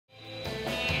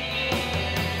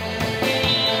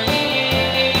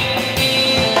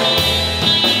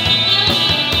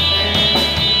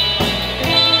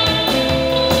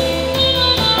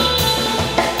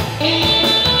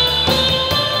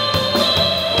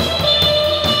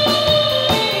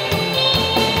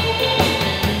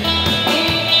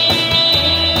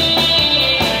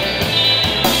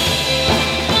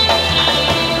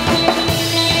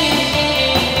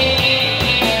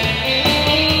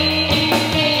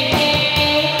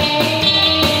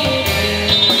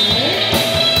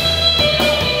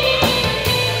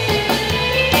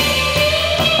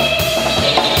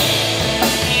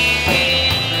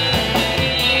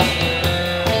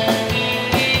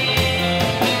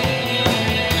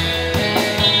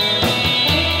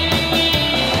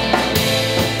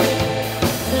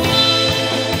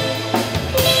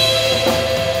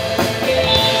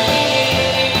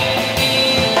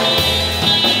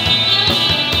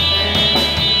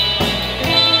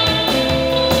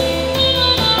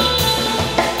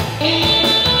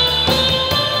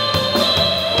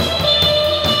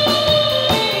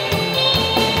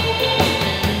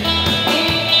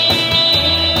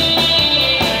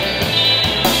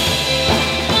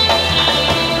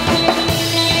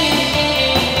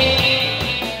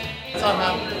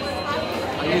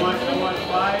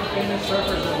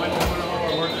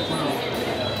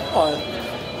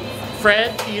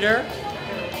Peter,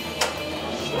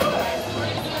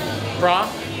 Brock,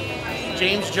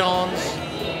 James Jones,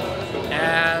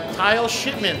 and Kyle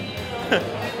Shipman.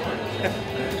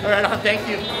 All right, thank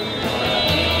you.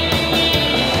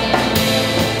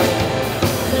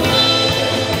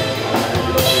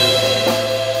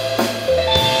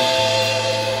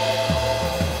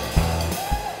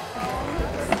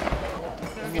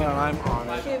 I'm on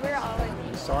it. Okay, we're all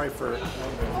in. Sorry for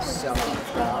selling the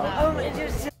crowd. Oh, it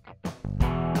just.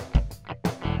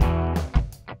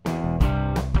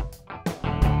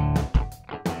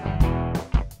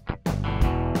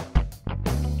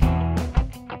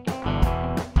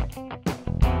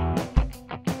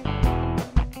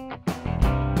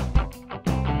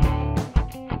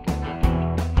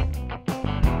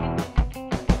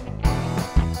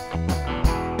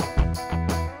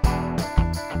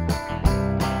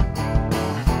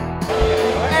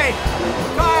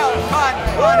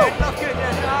 Look at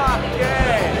this.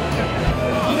 Okay.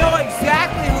 You know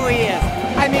exactly who he is.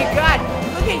 I mean, God,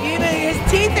 look at you. His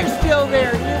teeth are still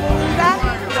there. Can you believe that?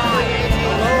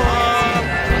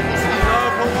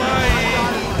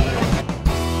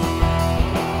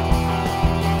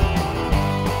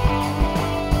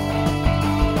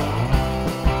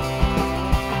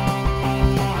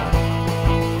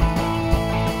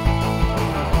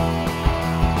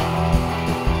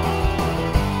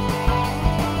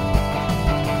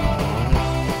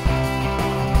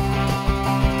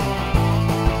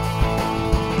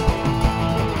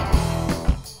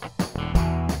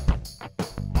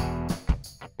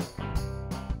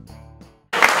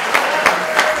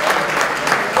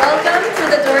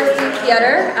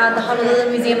 At the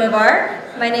Honolulu Museum of Art.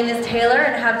 My name is Taylor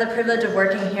and I have the privilege of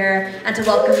working here and to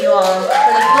welcome you all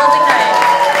for this closing night.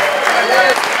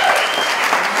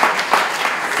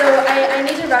 So I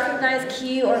need to recognize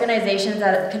key organizations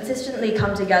that consistently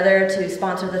come together to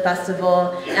sponsor the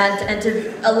festival and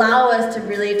to allow us to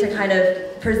really kind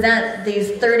of present these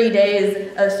 30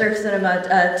 days of surf cinema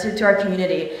to our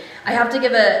community. I have to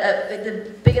give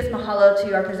the biggest mahalo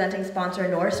to our presenting sponsor,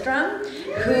 Nordstrom,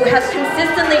 who has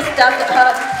consistently stepped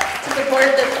up to support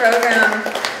this program.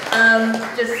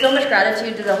 Just so much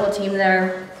gratitude to the whole team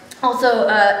there. Also,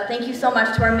 thank you so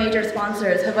much to our major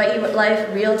sponsors, Hawaii Life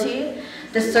Realty,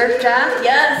 the Surf Jack,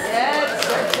 yes,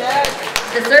 Surf Jack.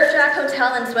 The Surf Jack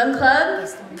Hotel and Swim Club,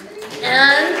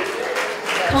 and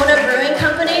Kona Brewing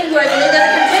Company, who I believe is a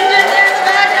contingent there in the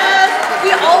back of us.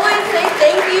 We always say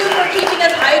thank you for keeping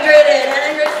us hydrated,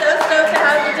 and we're so stoked to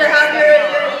have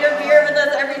your beer with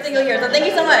us every single year. So thank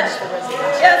you so much.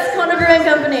 Yes, Kona Brewing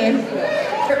Company.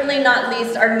 Certainly not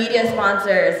least our media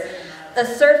sponsors, the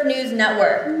Surf News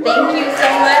Network. Thank you so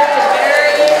much to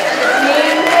Gary and the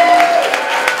team.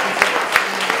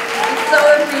 We so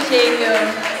appreciate you.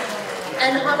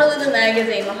 And Honolulu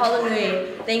Magazine, mahalo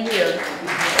nui. Thank you.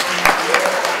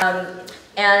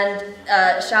 And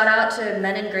shout out to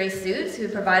Men in Gray Suits who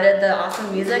provided the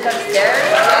awesome music upstairs.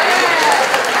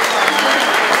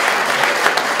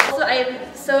 Also, I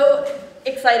am so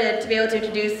excited to be able to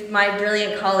introduce my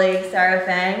brilliant colleague, Sarah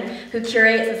Fang, who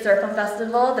curates the Surf Film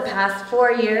Festival the past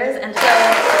 4 years. And so,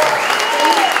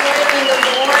 please join me in the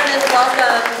warmest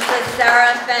welcome to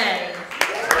Sarah Fang.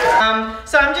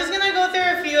 So I'm just going to go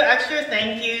through a few extra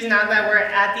thank yous now that we're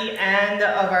at the end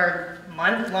of our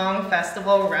month-long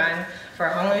festival run for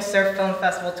Honolulu Surf Film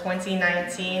Festival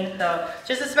 2019. So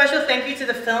just a special thank you to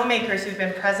the filmmakers who've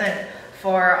been present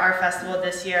for our festival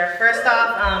this year. First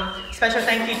off, special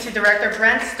thank you to director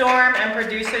Brent Storm and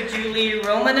producer Julie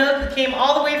Romanuk, who came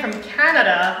all the way from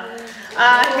Canada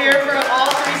here for all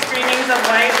 3 screenings of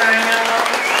White Rhino.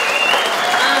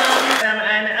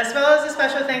 And as well as a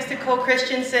special thanks to Cole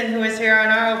Christensen, who was here on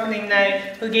our opening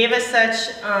night, who gave us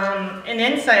such an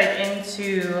insight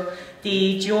into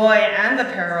the joy and the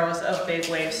perils of big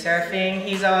wave surfing.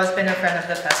 He's always been a friend of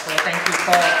the festival. Thank you,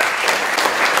 Cole.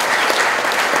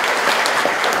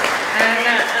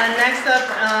 And next up,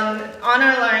 on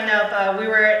our lineup, we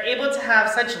were able to have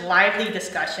such lively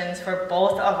discussions for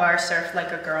both of our Surf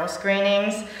Like a Girl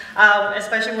screenings,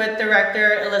 especially with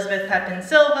director Elizabeth Pepin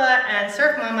Silva and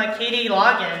surf mama Katie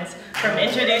Loggins from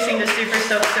introducing the Super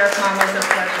Soaked Surf Mamas of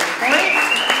Pleasure Point.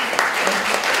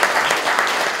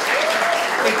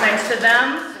 Big thanks to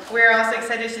them. We're also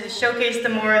excited to showcase the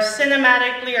more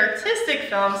cinematically artistic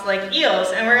films like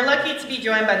Eels, and we're lucky to be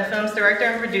joined by the film's director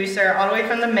and producer all the way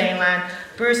from the mainland,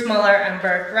 Bruce Muller and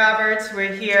Burke Roberts.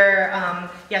 We're here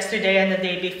yesterday and the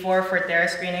day before for their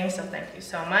screening, so thank you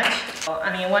so much.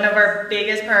 I mean, one of our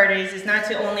biggest priorities is not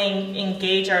to only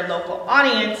engage our local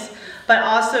audience, but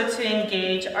also to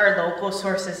engage our local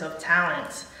sources of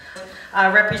talent.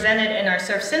 Represented in our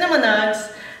Surf Cinema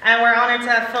Nugs, And we're honored to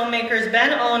have filmmakers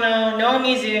Ben Ono, Noah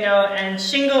Mizuno, and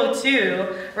Shingo 2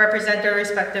 represent their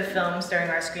respective films during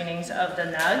our screenings of The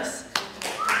Nugs.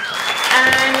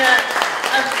 And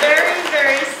a very,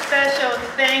 very special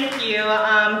thank you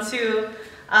to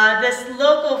this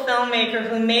local filmmaker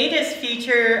who made his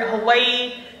feature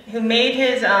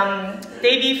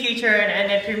debut feature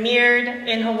and it premiered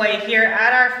in Hawaii here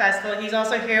at our festival. He's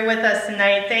also here with us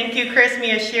tonight. Thank you, Chris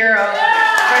Miyashiro,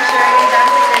 for sharing that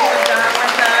great job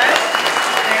with us.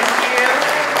 Thank you.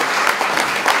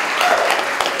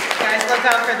 Guys, look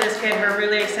out for this kid. We're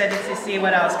really excited to see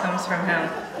what else comes from him.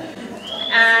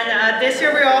 And this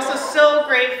year we're also so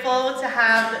grateful to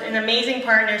have an amazing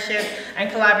partnership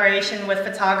and collaboration with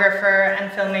photographer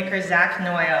and filmmaker Zach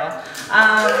Noyle.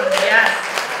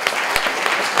 Yes.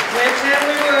 With him,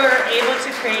 we were able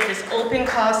to create this open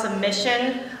call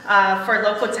submission for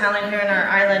local talent here in our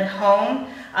island home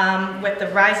with the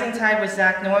Rising Tide with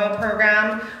Zach Noyle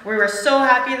program. We were so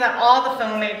happy that all the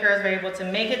filmmakers were able to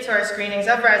make it to our screenings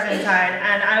of Rising Tide,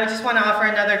 and I just want to offer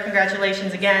another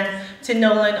congratulations again to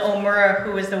Nolan Omura,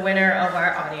 who was the winner of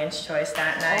our audience choice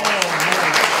that night.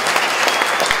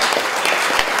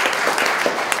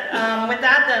 With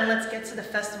that then, let's get to the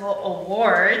festival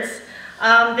awards.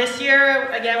 This year,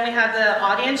 again, we have the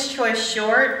Audience Choice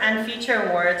Short and Feature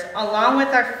Awards, along with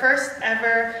our first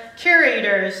ever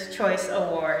Curator's Choice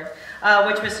Award,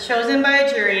 which was chosen by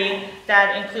a jury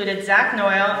that included Zach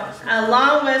Noyle,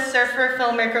 along with surfer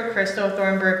filmmaker Crystal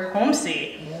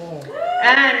Thornburg-Homcy.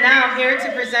 And now, here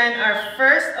to present our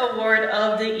first award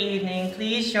of the evening,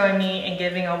 please join me in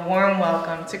giving a warm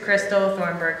welcome to Crystal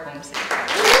Thornburg-Homcy.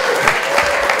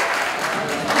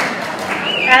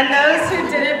 And those who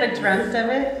did it but dreamt of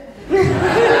it.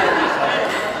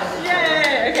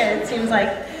 Yay! Okay, it seems like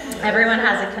everyone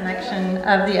has a connection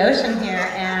of the ocean here,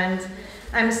 and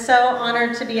I'm so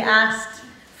honored to be asked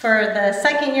for the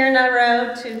second year in a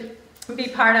row to be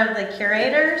part of the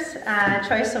Curator's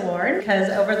Choice Award, because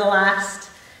over the last,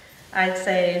 I'd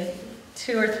say,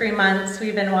 2 or 3 months,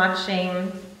 we've been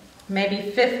watching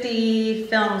maybe 50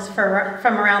 films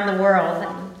from around the world.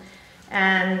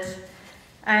 And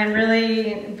I'm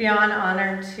really beyond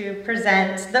honored to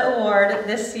present the award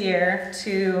this year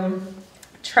to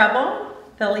Trouble,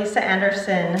 the Lisa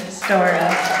Anderson story.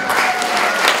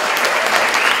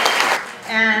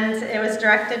 And it was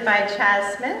directed by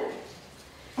Chaz Smith.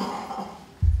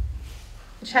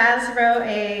 Chaz wrote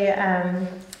a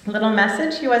little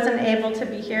message. He wasn't able to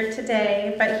be here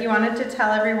today, but he wanted to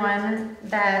tell everyone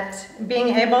that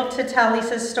being able to tell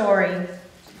Lisa's story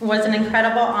was an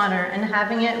incredible honor, and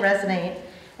having it resonate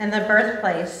in the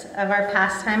birthplace of our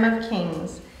pastime of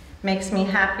kings makes me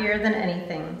happier than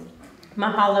anything.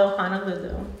 Mahalo,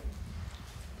 Honolulu.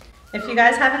 If you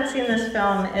guys haven't seen this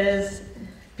film, it is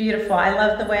beautiful. I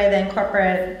love the way they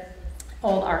incorporate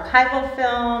old archival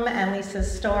film and Lisa's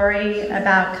story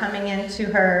about coming into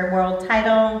her world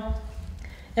title.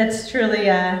 It's truly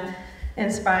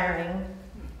inspiring.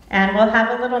 And we'll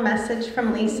have a little message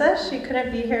from Lisa. She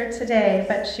couldn't be here today,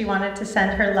 but she wanted to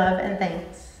send her love and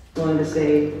thanks. I wanted to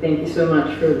say thank you so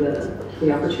much for the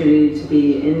opportunity to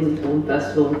be in the film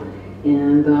festival,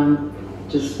 and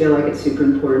just feel like it's super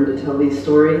important to tell these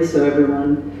stories so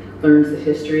everyone learns the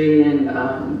history and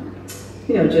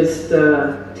you know, just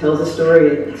tells a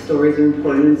story. Stories are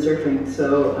important in surfing,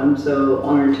 so I'm so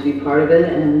honored to be part of it,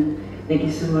 and thank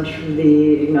you so much for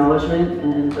the acknowledgement,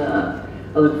 and I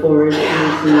look forward to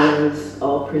seeing us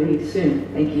all pretty soon.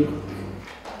 Thank you.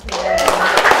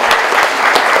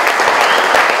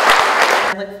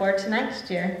 I look forward to next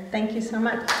year. Thank you so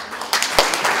much.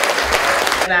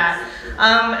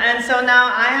 And so now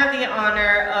I have the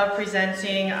honor of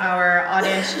presenting our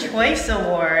Audience Choice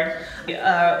Award.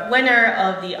 Winner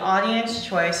of the Audience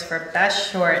Choice for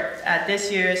Best Short at this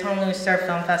year's Honolulu Surf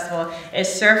Film Festival is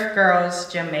Surf Girls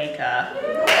Jamaica.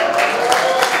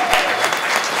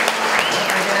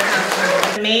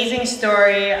 An amazing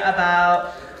story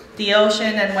about the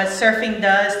ocean and what surfing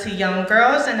does to young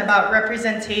girls, and about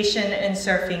representation in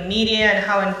surfing media and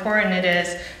how important it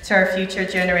is to our future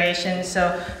generations.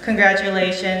 So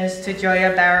congratulations to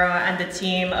Joya Barrow and the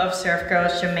team of Surf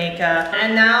Girls Jamaica.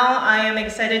 And now I am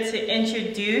excited to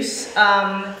introduce,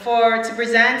 to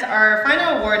present our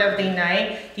final award of the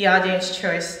night, the Audience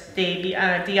Choice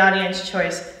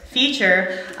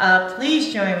feature.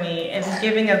 Please join me in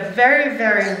giving a very,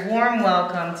 very warm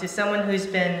welcome to someone who's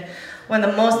been one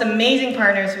of the most amazing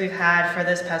partners we've had for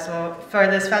this festival for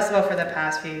the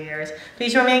past few years.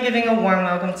 Please join me in giving a warm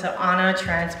welcome to Anna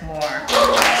Trent Moore.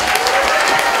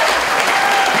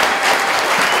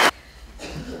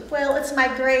 Well, it's my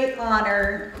great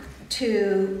honor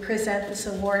to present this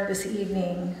award this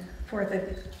evening for the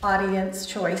Audience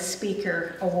Choice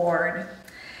Speaker Award.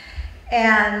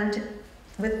 And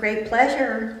with great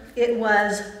pleasure, it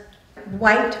was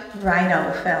White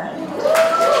Rhino film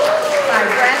by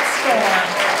Brent Storm.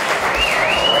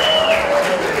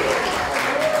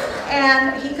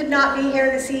 And he could not be here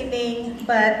this evening,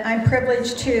 but I'm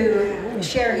privileged to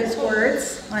share his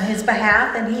words on his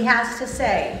behalf, and he has to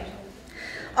say,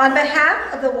 on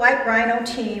behalf of the White Rhino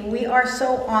team, we are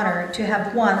so honored to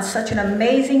have won such an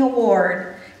amazing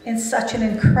award in such an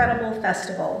incredible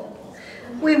festival.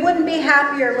 We wouldn't be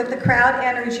happier with the crowd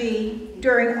energy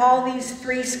during all these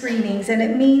 3 screenings, and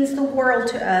it means the world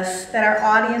to us that our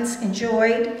audience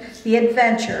enjoyed the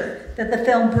adventure that the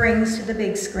film brings to the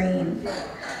big screen.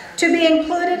 To be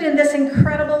included in this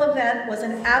incredible event was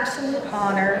an absolute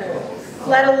honor,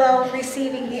 let alone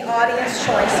receiving the Audience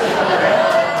Choice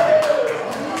Award.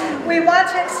 We want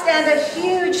to extend a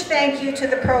huge thank you to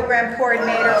the program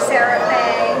coordinator, Sarah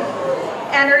Fang,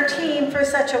 and her team for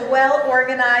such a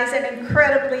well-organized and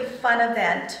incredibly fun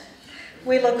event.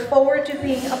 We look forward to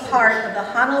being a part of the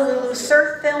Honolulu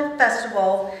Surf Film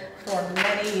Festival for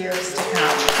many years to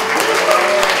come.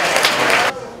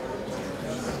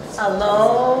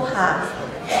 Aloha.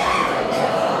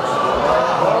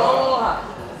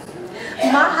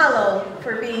 Mahalo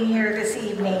for being here this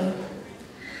evening.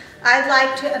 I'd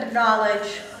like to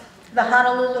acknowledge the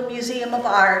Honolulu Museum of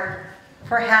Art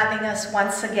for having us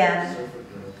once again.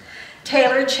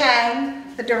 Taylor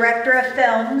Chang, the director of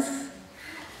films,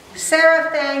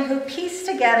 Sarah Fang, who pieced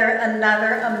together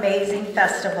another amazing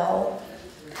festival,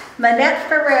 Manette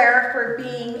Ferrer for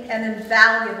being an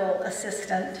invaluable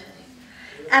assistant,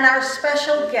 and our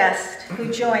special guest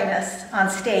who joined us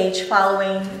on stage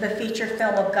following the feature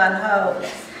film of GUNHO.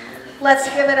 Let's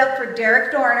give it up for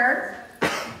Darrick Doerner,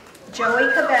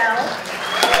 Joey Cabell,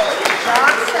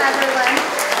 Jock Sutherland,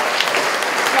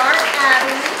 Clark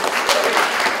Abbey,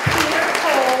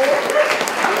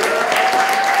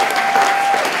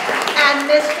 and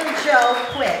Mr. Joe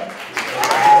Quigg.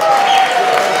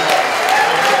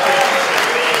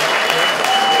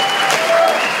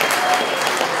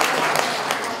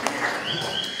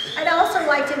 I'd also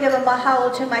like to give a mahalo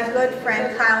to my good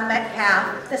friend Kyle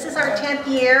Metcalf. This is our 10th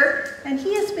year, and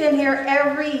he has been here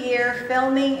every year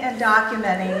filming and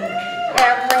documenting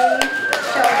every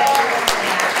show that we've been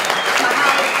at.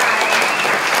 Mahalo,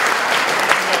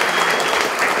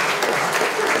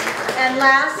 Kyle. And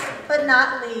last but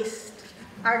not least,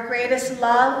 our greatest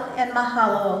love and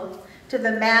mahalo to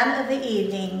the man of the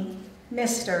evening,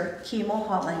 Mr. Kimo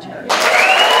Hollinger.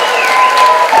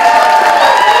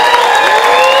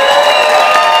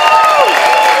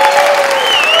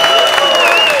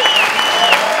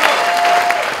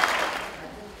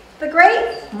 The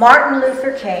great Martin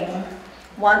Luther King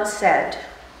once said,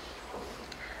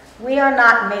 "We are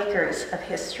not makers of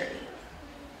history.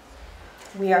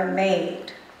 We are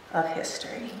made of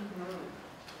history."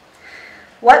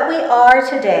 What we are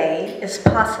today is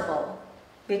possible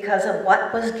because of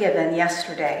what was given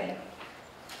yesterday.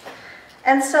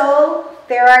 And so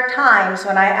there are times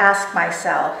when I ask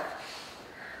myself,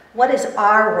 what is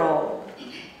our role,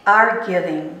 our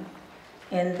giving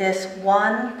in this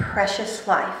one precious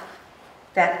life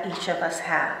that each of us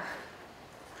have?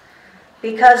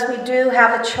 Because we do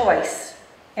have a choice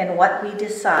in what we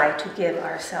decide to give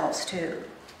ourselves to,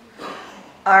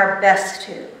 our best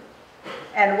to,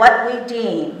 and what we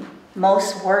deem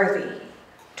most worthy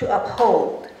to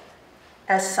uphold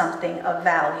as something of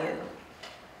value.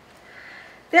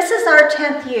 This is our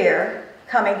 10th year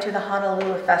coming to the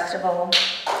Honolulu Festival,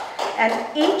 and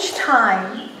each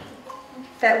time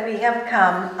that we have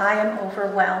come, I am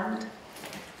overwhelmed,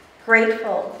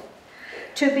 grateful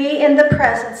to be in the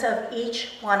presence of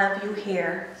each one of you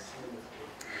here.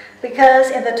 Because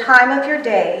in the time of your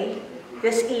day,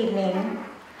 this evening,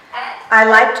 I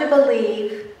like to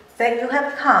believe that you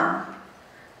have come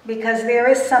because there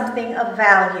is something of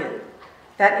value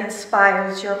that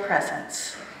inspires your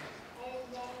presence.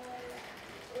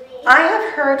 I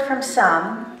have heard from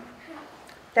some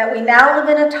that we now live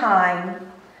in a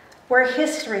time where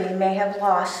history may have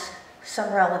lost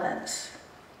some relevance.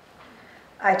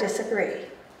 I disagree.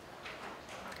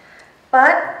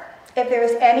 But if there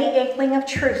is any inkling of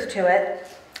truth to it,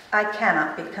 I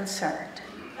cannot be concerned.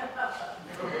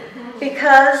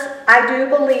 Because I do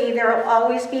believe there will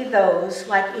always be those,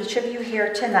 like each of you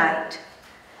here tonight,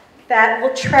 that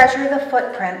will treasure the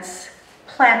footprints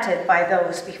planted by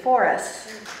those before us.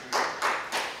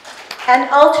 And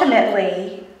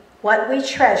ultimately, what we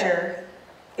treasure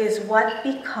is what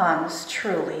becomes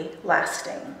truly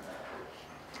lasting.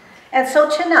 And so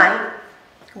tonight,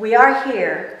 we are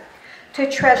here to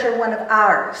treasure one of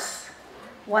ours,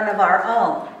 one of our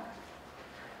own,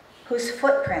 whose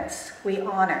footprints we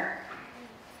honor,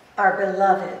 our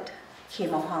beloved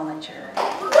Kimo Hollinger.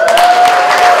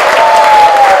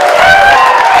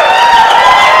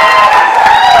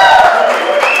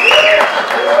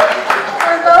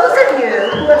 For those of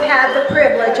you who have had the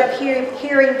privilege of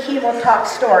hearing Kimo talk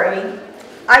story,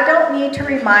 I don't need to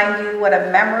remind you what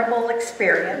a memorable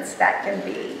experience that can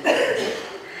be.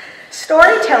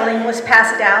 Storytelling was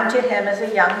passed down to him as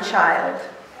a young child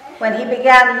when he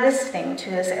began listening to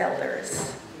his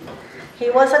elders.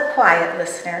 He was a quiet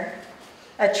listener,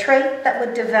 a trait that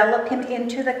would develop him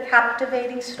into the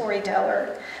captivating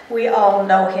storyteller we all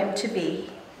know him to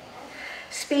be.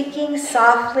 Speaking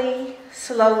softly,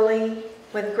 slowly,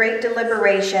 with great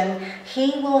deliberation,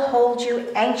 he will hold you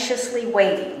anxiously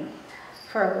waiting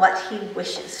for what he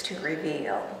wishes to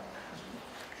reveal.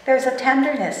 There's a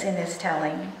tenderness in his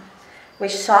telling,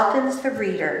 which softens the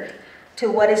reader to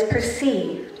what is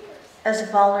perceived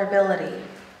as vulnerability.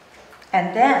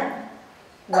 And then,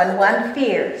 when one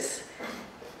fears,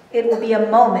 it will be a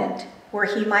moment where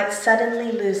he might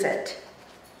suddenly lose it.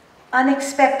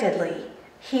 Unexpectedly,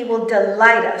 he will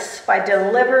delight us by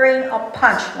delivering a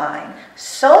punchline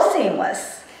so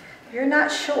seamless, you're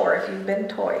not sure if you've been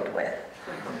toyed with,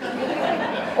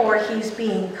 or he's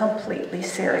being completely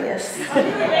serious.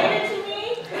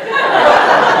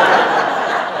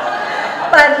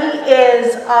 But he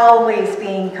is always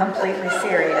being completely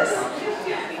serious,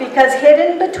 because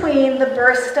hidden between the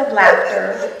burst of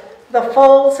laughter, the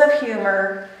folds of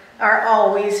humor, are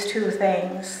always two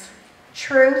things: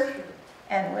 truth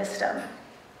and wisdom.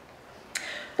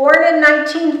 Born in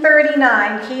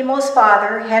 1939, Kimo's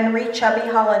father, Henry Chubby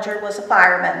Hollinger, was a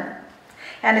fireman,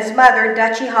 and his mother,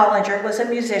 Dutchie Hollinger, was a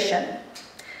musician.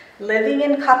 Living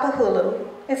in Kapahulu,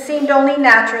 it seemed only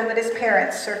natural that his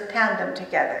parents surfed tandem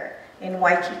together in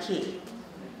Waikiki.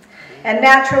 And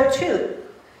natural, too,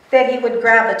 that he would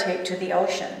gravitate to the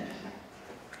ocean.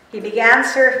 He began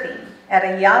surfing at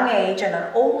a young age on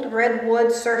an old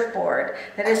redwood surfboard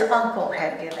that his uncle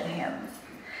had given him.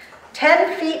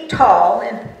 10 feet tall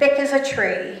and thick as a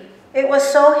tree, it was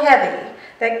so heavy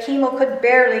that Kimo could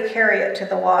barely carry it to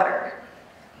the water.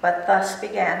 But thus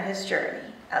began his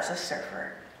journey as a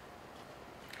surfer.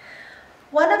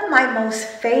 One of my most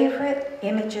favorite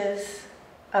images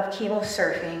of Kimo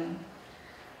surfing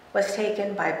was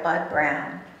taken by Bud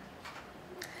Browne.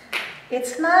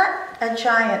 It's not a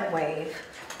giant wave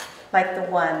like the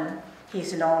one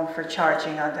he's known for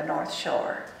charging on the North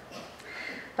Shore,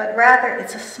 but rather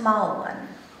it's a small one,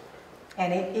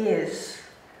 and it is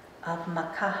of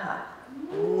Makaha.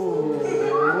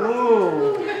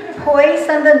 Poised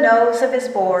on the nose of his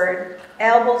board,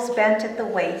 elbows bent at the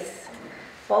waist,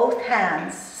 both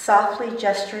hands softly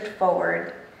gestured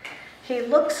forward, he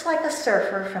looks like a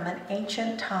surfer from an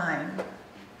ancient time.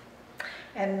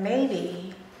 And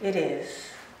maybe it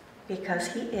is, because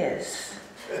he is.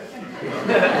 Because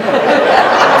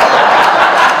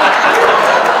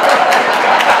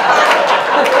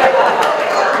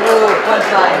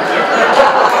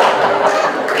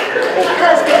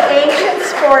the ancient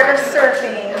sport of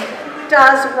surfing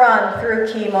does run through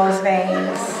Kimo's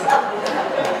veins,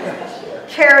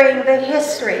 carrying the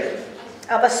history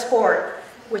of a sport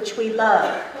which we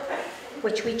love,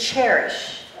 which we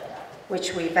cherish,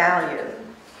 which we value.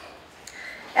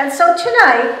 And so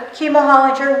tonight, Kimo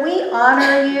Hollinger, we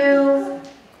honor you.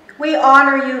 We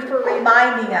honor you for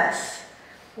reminding us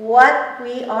what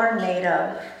we are made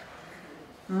of.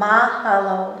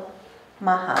 Mahalo,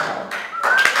 mahalo.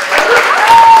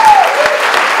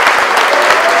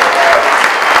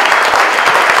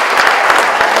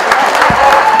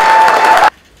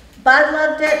 Bud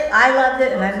loved it, I loved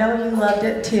it, and I know you loved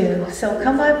it too. So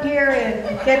come up here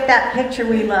and get that picture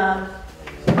we love.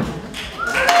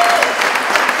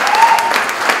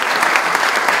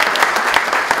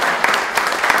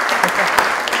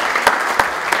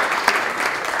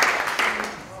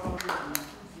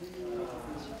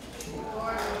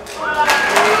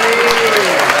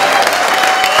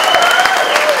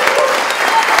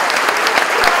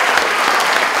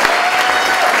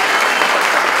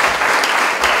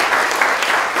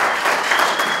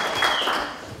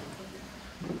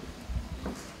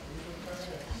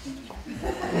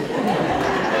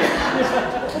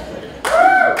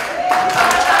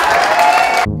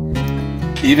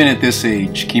 Even at this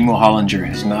age, Kimo Hollinger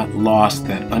has not lost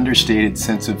that understated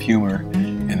sense of humor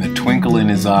and the twinkle in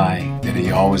his eye that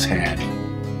he always had.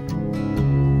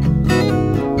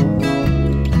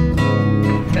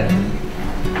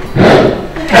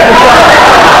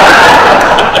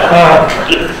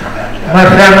 My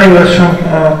family was from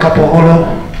Kapahulu,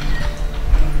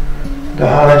 the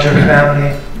Hollinger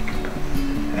family,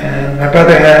 and my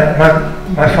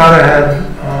my father had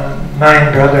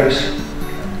 9 brothers,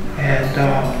 and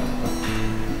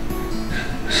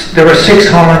there were 6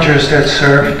 Hollingers that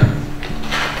served.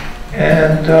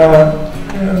 And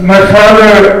my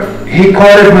father, he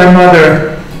courted my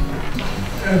mother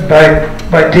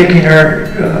by taking her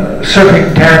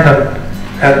surfing tandem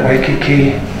at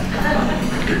Waikiki.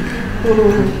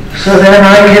 So then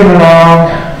I came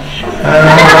along,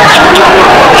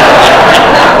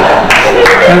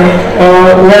 and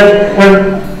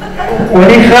when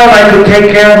he felt I could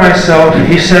take care of myself,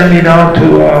 he sent me down to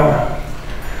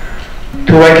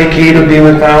Waikiki to be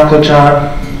with my Uncle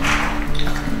John.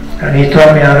 And he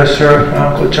taught me how to surf, my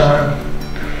Uncle John.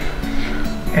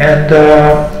 And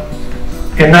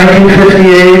in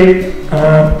 1958,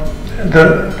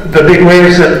 the big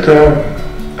waves that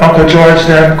Uncle George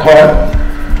then caught,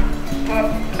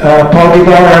 Paul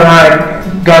Bauer and I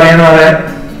got in on it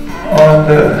on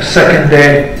the 2nd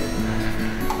day.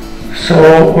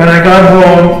 So when I got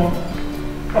home,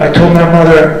 I told my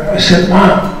mother, I said,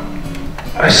 "Mom,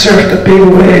 I surfed the big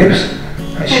waves."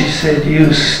 And she said,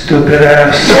 "You stupid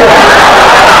ass."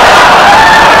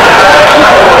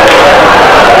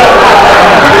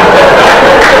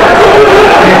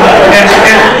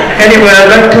 Anyway, I'd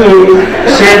like to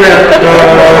say that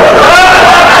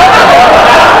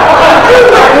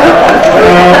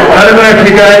I don't know if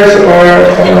you guys are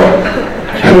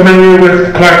familiar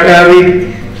with Clark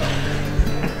Abbey,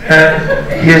 and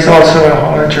he is also a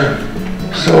Hollinger.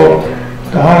 So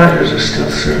the Hollingers are still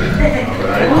surfing.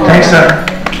 Thanks, sir.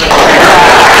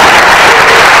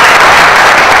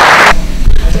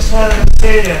 I just wanted to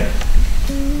say that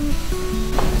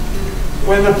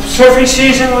when the surfing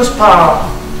season was past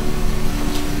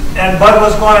and Bud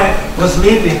was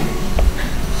leaving,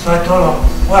 so I told him,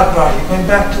 "What, Bud, you going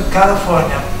back to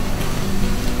California?"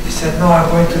 He said, "No, I'm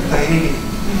going to Tahiti."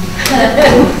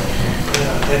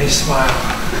 Then he smiled.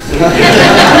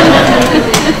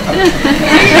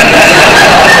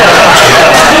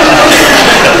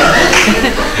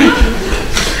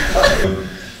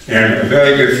 And a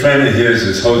very good friend of his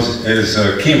is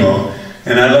Kimo,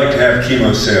 and I'd like to have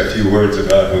Kimo say a few words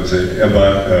about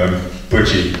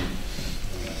Butchie.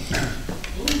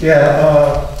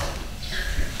 Yeah,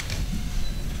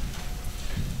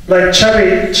 like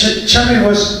Chubby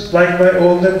was like my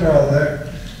older brother,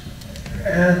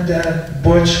 and then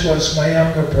Butch was my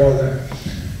younger brother,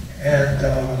 and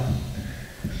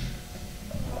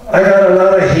I got a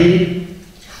lot of heat,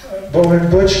 but when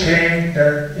Butch came,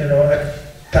 then I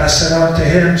passed it on to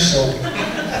him. So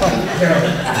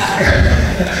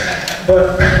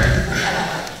but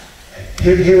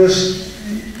he was,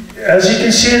 as you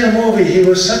can see in the movie, he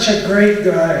was such a great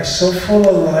guy, so full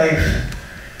of life,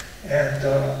 and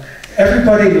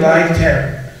everybody liked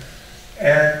him.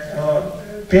 And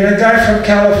being a guy from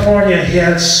California, he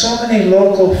had so many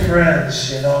local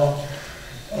friends,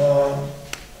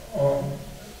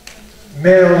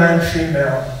 male and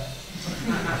female.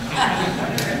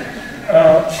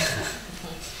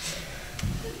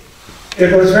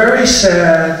 It was very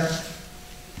sad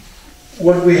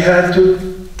when we had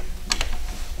to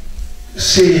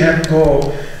see him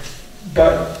go,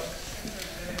 but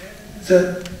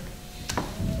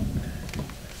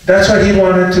that's what he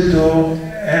wanted to do,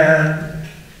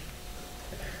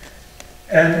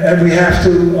 and we have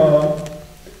to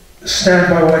stand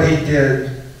by what he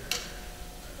did.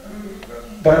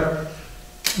 But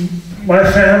my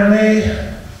family,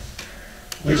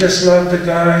 we just loved the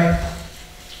guy,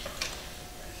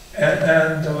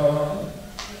 and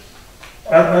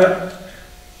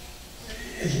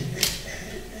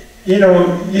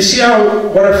you see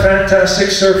what a fantastic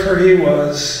surfer he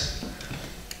was,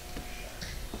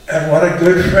 and what a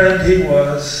good friend he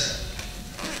was.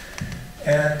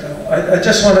 And I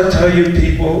just want to tell you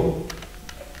people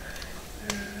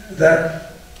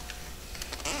that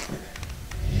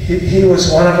he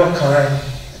was one of a kind.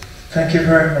 Thank you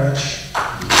very much.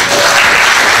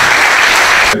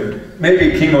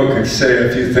 Maybe Kimo could say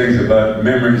a few things about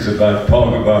memories about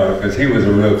Paul Gavara, because he was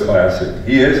a real classic.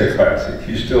 He is a classic.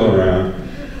 He's still around.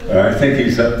 I think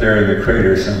he's up there in the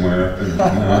crater somewhere up in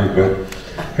Maui, but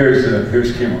here's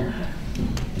Kimo.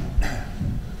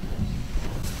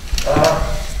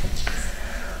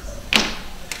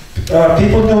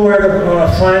 People know where to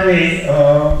find me.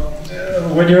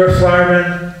 When you're a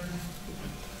fireman,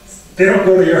 they don't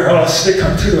go to your house, they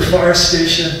come to the fire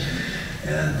station.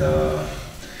 And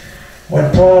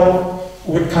when Paul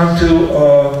would come to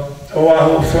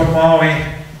Oahu from Maui,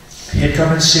 he'd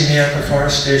come and see me at the fire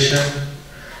station.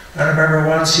 I remember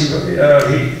once he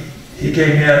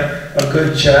gave me a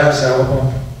good jazz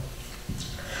album.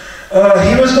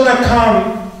 He was going to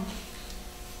come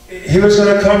he was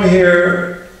going to come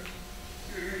here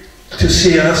to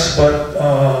see us,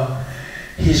 but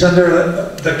he's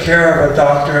under the care of a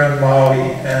doctor in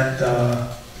Maui, and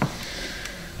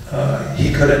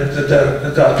he couldn't.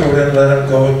 The doctor wouldn't let him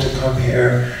go to come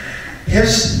here.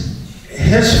 His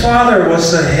father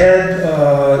was the head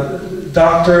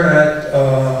doctor at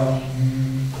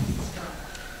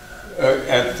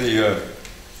the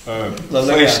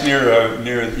place near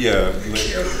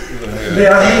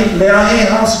Leahi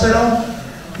Hospital.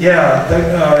 Yeah,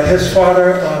 his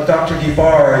father, Dr.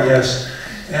 Gibara, yes,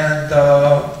 and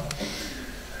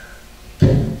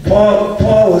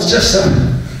Paul was just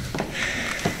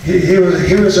he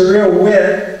was a real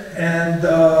wit, and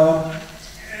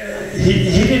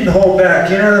he didn't hold back.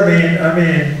 You know what I mean? I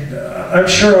mean, I'm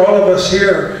sure all of us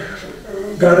here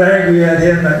got angry at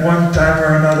him at one time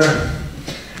or another.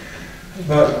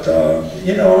 But,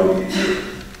 you know,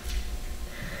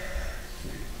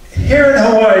 here in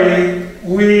Hawaii,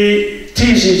 we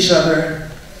tease each other,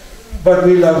 but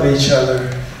we love each other,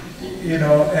 you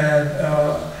know, and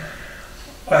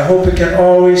I hope we can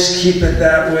always keep it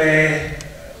that way,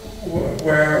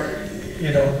 where,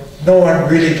 you know, no one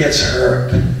really gets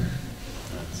hurt.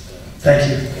 Thank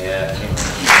you. Yeah.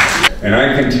 And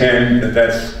I contend that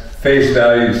that's face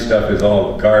value stuff is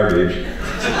all garbage.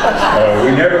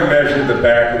 We never measured the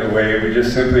back of the wave. We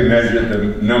just simply measured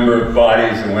the number of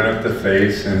bodies that went up the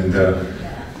face. And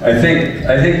I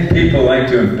think people like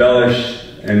to embellish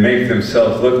and make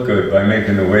themselves look good by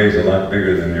making the waves a lot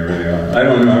bigger than they really are. I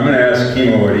don't know. I'm going to ask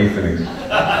Kimo what he thinks.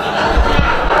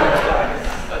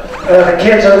 The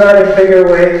kids are riding bigger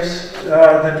waves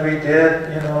than we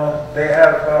did. You know, they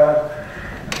have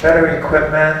better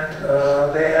equipment.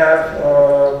 They have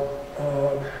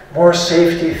more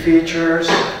safety features,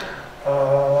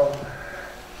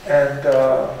 and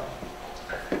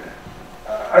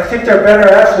I think they're better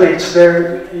athletes.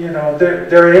 They're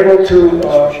able to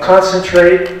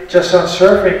concentrate just on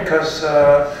surfing because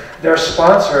they're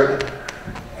sponsored,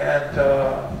 and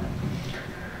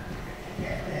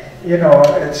you know,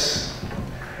 it's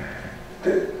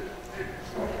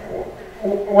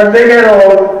when they get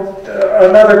old,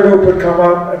 another group would come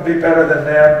up and be better than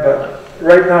them, but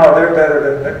right now, they're better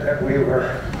than we were.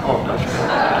 Oh,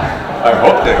 I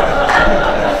hope they are.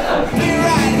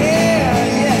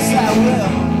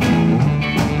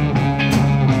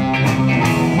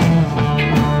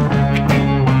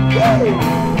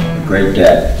 Great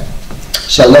day.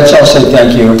 So let's all say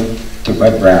thank you to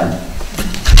Bud Browne.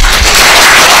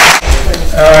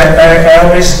 I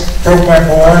always broke my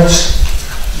boards,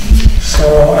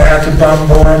 so I had to bum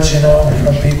boards, you know,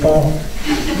 from people.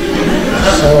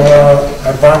 So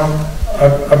I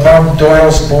bummed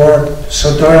Doyle's board.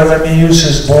 So Doyle let me use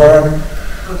his board,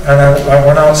 and I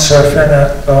went out surfing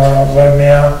at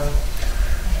Waimea,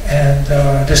 and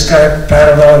this guy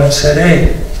paddled out and said,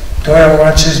 "Hey, Doyle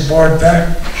wants his board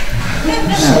back."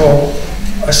 So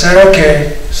I said,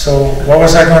 "Okay." So what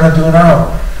was I going to do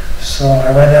now? So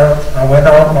I went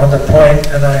out on the point,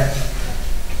 and I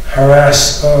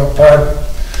harassed Bud.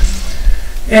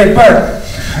 "Hey, Bud.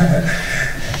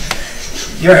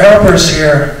 Your helper's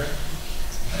here.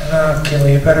 Kimo,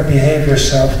 you better behave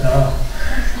yourself now."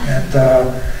 And,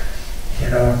 you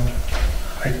know,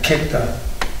 I kicked the,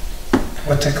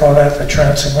 what they call that, the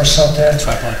transom or something?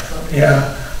 Tripod.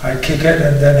 Yeah, I kick it,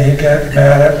 and then he got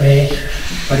mad at me.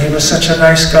 But he was such a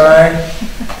nice guy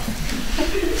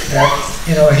that,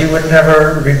 you know, he would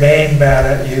never remain mad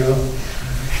at you.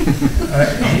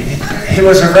 He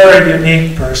was a very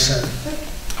unique person.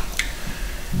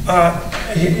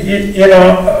 You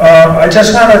know, I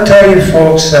just want to tell you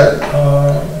folks that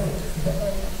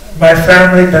my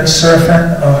family been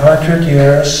surfing 100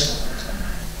 years,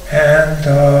 and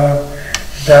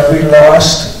that we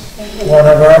lost one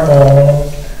of our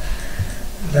own.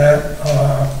 That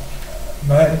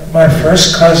my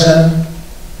first cousin,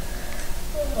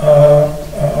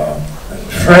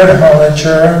 Fred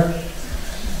Hollinger,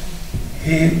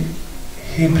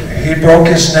 he broke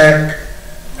his neck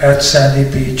at Sandy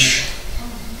Beach,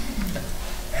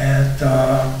 and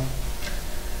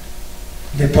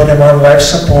they put him on life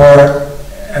support,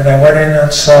 and I went in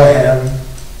and saw him,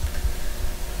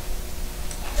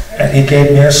 and he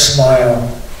gave me a smile,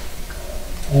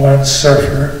 one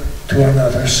surfer to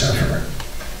another surfer.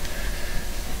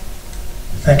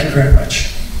 Thank you very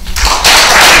much.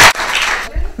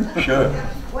 Sure.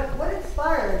 What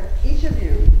inspired each of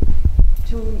you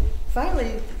to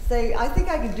finally say, I think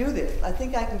I can do this. I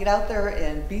think I can get out there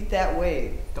and beat that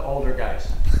wave? The older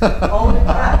guys. Older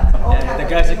guys. Yeah, the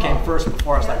guys that came first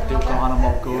before us, like Duke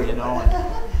Moku, you know. And,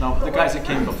 no, the guys that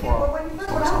came before. But when you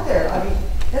first went out there, I mean,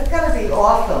 that's got to be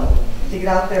awesome to get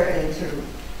out there and to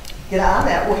get on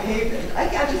that wave. And I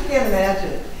just can't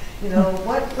imagine. You know,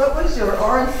 what was your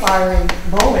awe-inspiring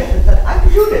moment that said, I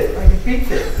can do this, I can beat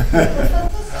this?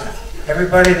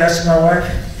 Everybody, that's my wife.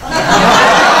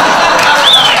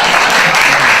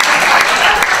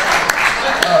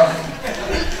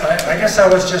 I guess I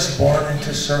was just born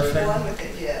into surfing.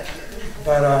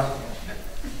 But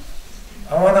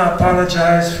I want to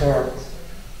apologize for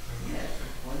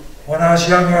when I was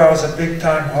younger, I was a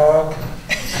big-time hog.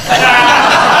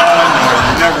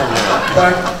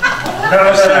 But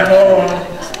now that I'm old,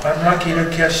 I'm lucky to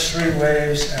catch 3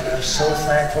 waves, and I'm so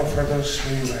thankful for those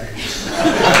 3 waves.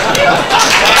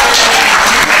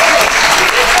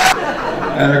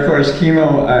 And of course,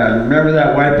 Kimo, remember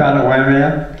that wipeout at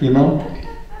Waimea, Kimo?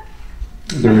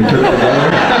 That we took together?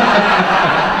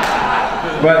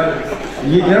 But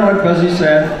you know what Buzzy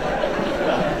said?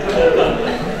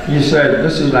 He said,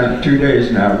 this is like 2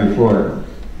 days now before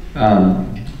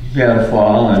he had a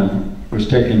fall and was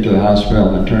taken to the hospital,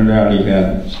 and it turned out he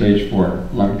had stage 4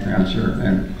 lung cancer,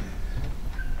 and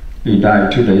he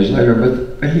died 2 days later.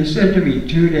 But he said to me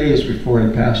 2 days before he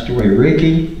passed away,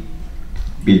 Ricky,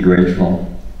 be grateful.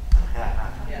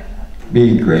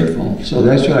 Be grateful. So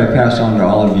that's what I pass on to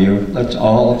all of you. Let's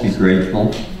all be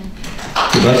grateful.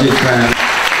 To Buzzy Tran.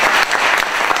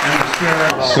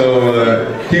 So,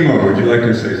 Kimo, would you like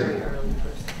to say something?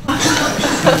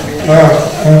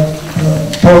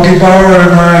 Pokey Bauer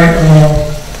and I,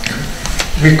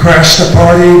 we crashed a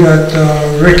party that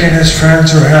Rick and his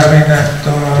friends were having at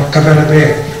Cabela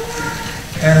Bay.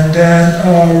 And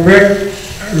then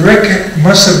Rick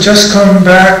must have just come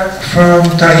back from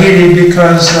Tahiti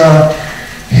because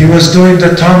he was doing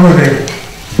the tamure.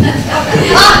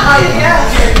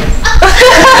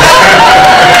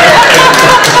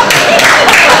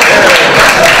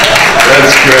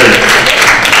 That's great.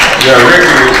 Yeah,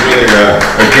 Ricky was really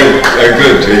a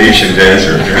good Tahitian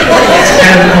dancer.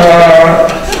 And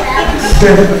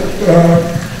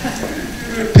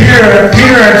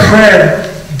Peter and Fred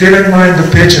didn't mind the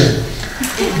pigeon,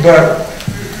 but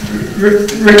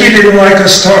Ricky didn't like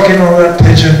us talking all that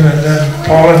pigeon, and then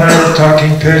Paul and I were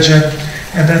talking pigeon,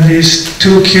 and then these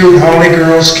 2 cute Holly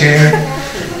girls came,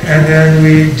 and then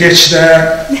we ditched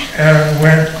that and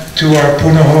went to our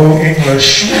Punahou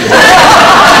English.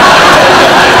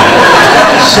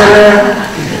 So then,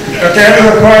 at the end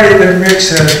of the party, then Rick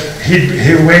said,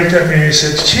 he winked at me and he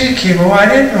said, gee, Kimo, I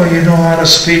didn't know you know how to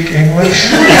speak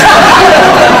English.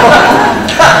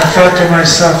 I thought to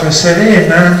myself, I said, hey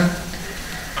man,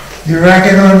 you're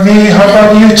ragging on me, how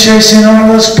about you chasing all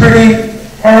those pretty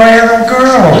Oriental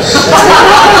girls?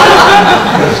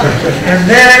 And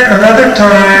then another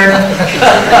time,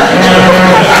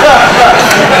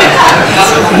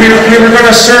 we were going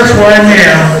to surf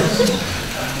Waimea.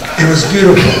 It was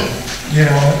beautiful, you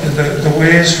know, the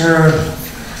waves were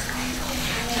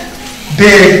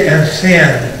big and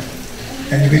thin,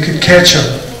 and we could catch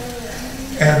them.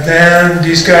 And then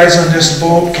these guys on this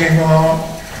boat came out,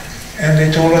 and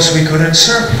they told us we couldn't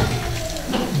surf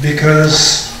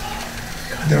because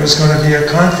there was going to be a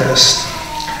contest.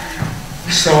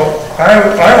 So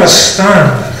I was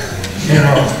stunned, you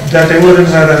know, that they wouldn't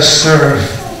let us surf.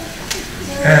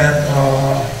 And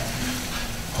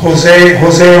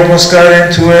Jose almost got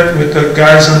into it with the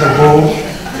guys on the boat,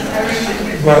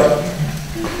 but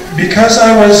because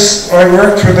I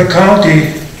worked for the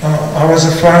county, I was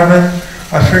a fireman,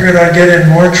 I figured I'd get in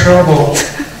more trouble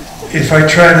if I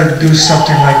tried to do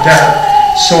something like that.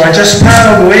 So I just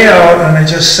paddled way out and I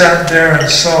just sat there and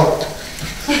sulked.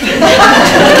 And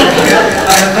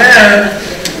then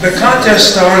the contest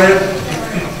started,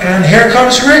 and here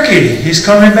comes Ricky. He's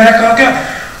coming back again.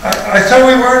 I thought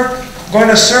we weren't going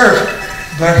to surf,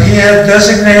 but he had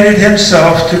designated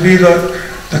himself to be the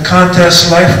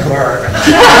contest lifeguard.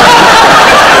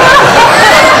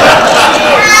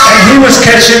 And he was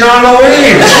catching all the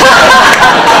waves.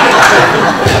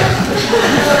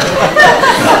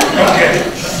 Okay,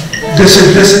 this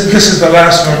is the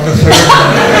last one, the third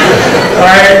one.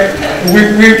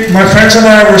 My friends and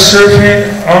I were surfing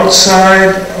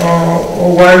outside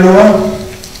Wailua,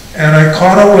 and I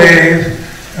caught a wave.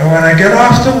 And when I get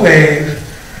off the wave,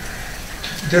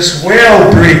 this whale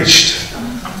breached,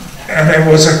 and it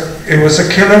was a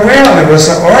killer whale. It was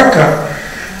an orca,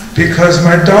 because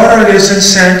my daughter lives in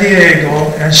San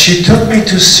Diego, and she took me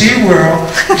to SeaWorld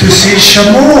to see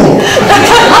Shamu.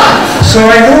 So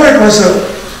I knew it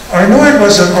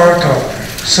was an orca.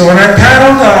 So when I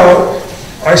paddled out,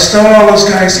 I saw all those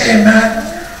guys. Hey man,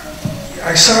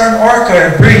 I saw an orca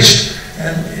and breached.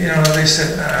 And you know, they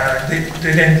said, nah, they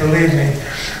didn't believe me.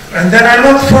 And then I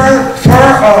looked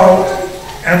far out,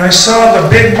 And I saw the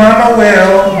big mama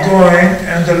whale going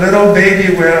and the little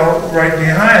baby whale right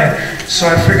behind. So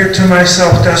I figured to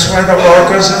myself, that's why the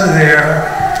orcas are there,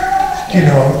 you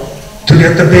know, to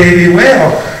get the baby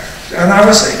whale. And I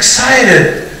was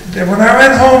excited. Then when I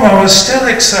went home, I was still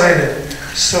excited.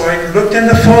 So I looked in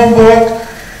the phone book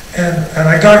and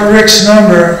I got Rick's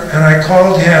number and I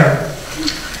called him.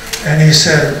 And he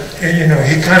said, and, you know,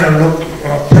 he kind of looked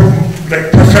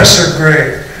like Professor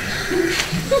Gray.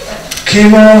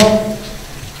 Kimo,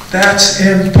 that's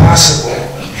impossible.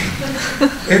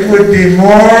 It would be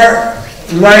more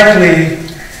likely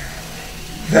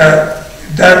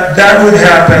that would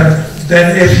happen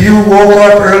than if you woke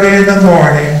up early in the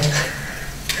morning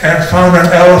and found an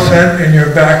elephant in your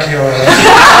backyard.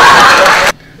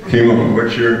 Kimo,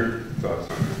 what's your thoughts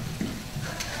on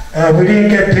it? We didn't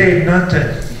get paid nothing.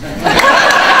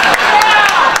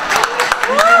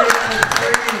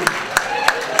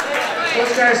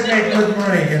 Those guys make good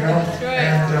money, you know,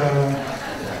 and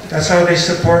that's how they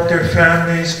support their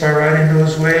families, by riding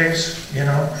those waves, you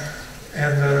know,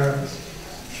 and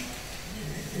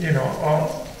you know,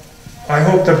 I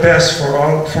hope the best for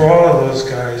all of those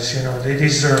guys. You know, they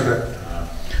deserve it.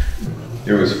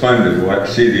 It was fun to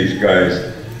see these guys,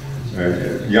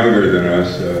 younger than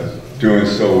us, doing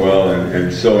so well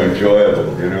and so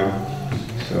enjoyable, you know.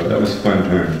 So that was fun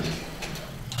times.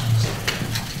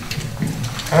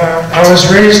 I was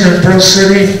raised in Pearl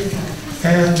City,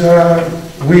 and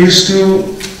we used to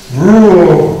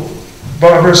rule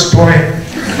Barbers Point.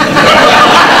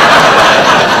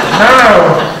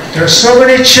 Now, there's so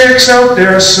many chicks out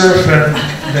there surfing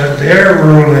that they're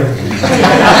ruling.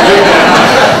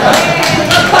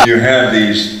 You have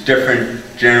these different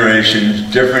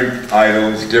generations, different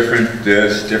idols, different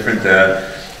this, different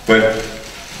that, but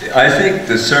I think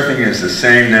the surfing is the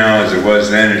same now as it was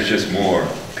then. It's just more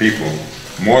people,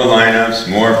 more lineups,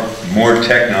 more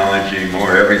technology,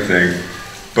 more everything,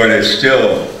 but it's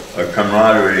still a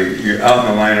camaraderie. You're out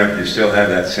in the lineup, you still have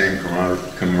that same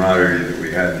camaraderie that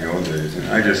we had in the old days, and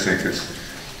I just think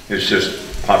it's just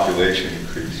population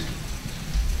increase.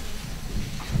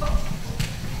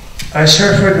 I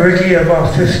surfed with Ricky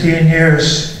about 15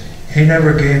 years. He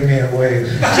never gave me a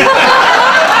wave.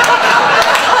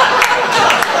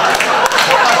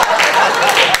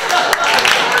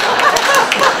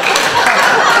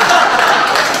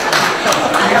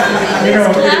 You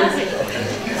know,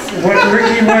 what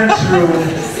Ricky went through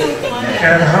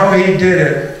and how he did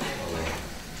it,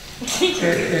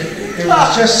 it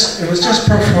was just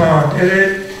profound.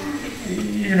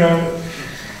 You know,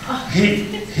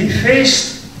 he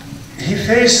faced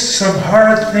some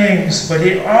hard things, but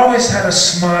he always had a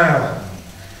smile,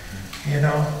 you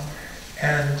know,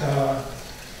 and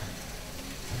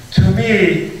to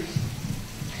me,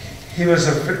 he was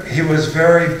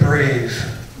very brave.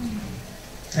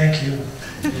 Thank you.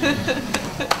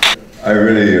 I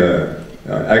really,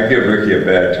 I give Ricky a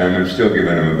bad time. I'm still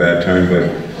giving him a bad time,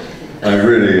 but I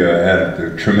really had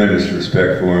a tremendous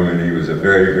respect for him, and he was a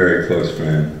very, very close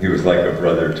friend. He was like a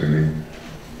brother to me.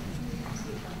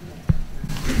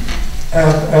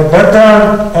 Bud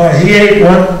Browne, he ate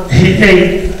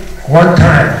one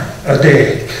time a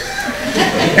day,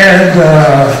 and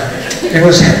it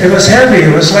was heavy.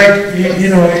 It was like you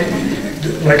know,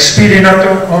 like speeding up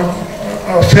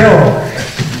a film.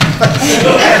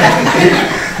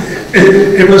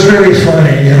 It was really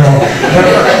funny, you know. But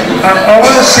I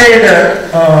want to say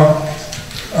that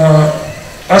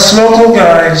us local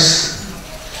guys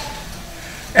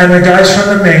and the guys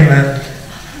from the mainland,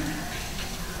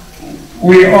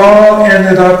 we all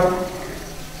ended up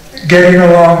getting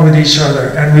along with each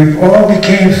other, and we all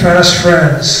became fast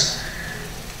friends,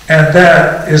 and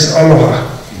that is aloha.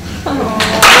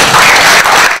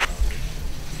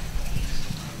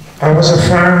 I was a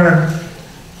fireman.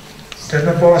 Then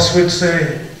the boss would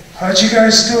say, "How'd you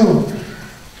guys do?"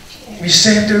 "We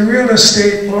saved the real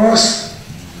estate, boss."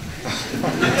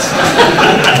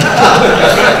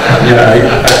 Yeah, I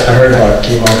heard about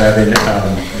Kimo having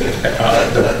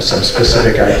some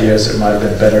specific ideas. It might have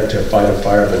been better to fight a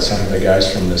fire with some of the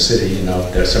guys from the city. You know,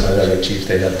 there's some of the other chiefs,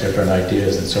 they had different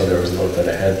ideas, and so there was a little bit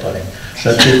of headbutting. Is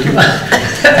that true, Kimo?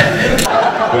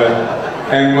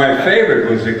 And my favorite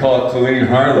was to call Colleen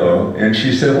Harlow, and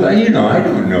she said, "Well, you know, I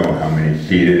don't know how many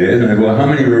feet it is." And I go, "Well, how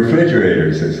many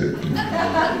refrigerators is it?"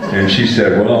 And she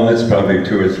said, "Well, it's probably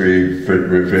 2 or 3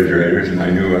 refrigerators," and I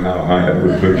knew how high a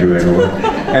refrigerator was.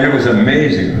 And it was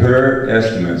amazing. Her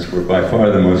estimates were by far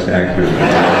the most accurate.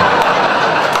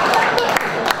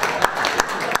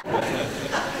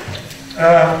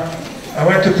 I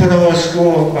went to Punahou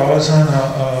School. I was on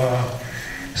a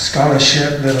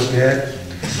scholarship a little bit.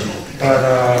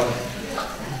 But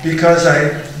because I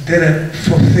didn't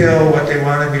fulfill what they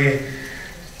wanted me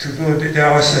to do, they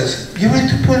always says, you went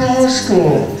to Punahou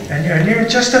School, and you're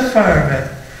just a fireman.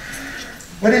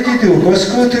 What did you do? Go to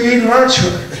school to eat lunch?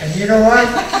 And you know what?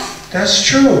 That's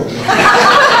true.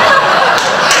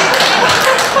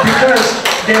 Because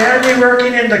they had me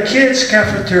working in the kids'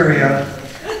 cafeteria,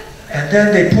 and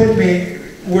then they put me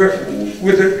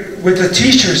with the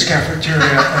teachers'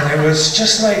 cafeteria, and it was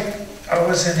just like I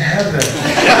was in heaven.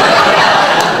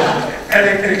 And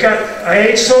I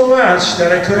ate so much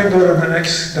that I couldn't go to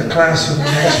the class for the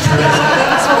next period.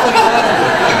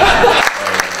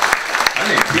 I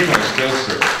think Kimo still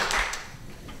surfs.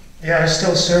 Yeah, I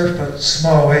still surf, but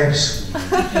small waves.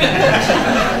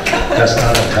 That's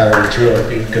not entirely true.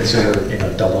 You consider,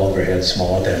 double overhead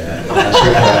smaller than that.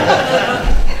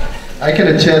 I can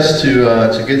attest to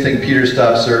it's a good thing Peter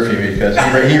stopped surfing because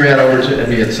he ran over to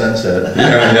me at sunset.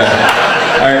 Yeah.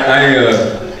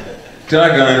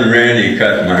 Doggone Randy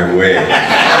cut my way.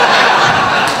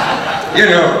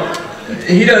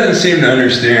 He doesn't seem to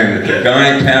understand that the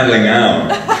guy paddling out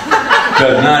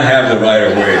does not have the right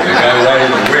of way. The guy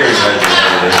riding the wave has the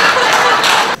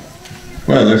right of way.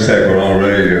 Well, it looks like we're all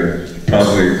ready to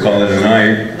probably call it a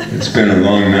night. It's been a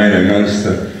long night. I noticed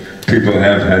that people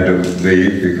have had to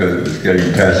leave because it was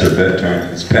getting past their bedtime.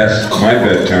 It's past my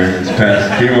bedtime. It's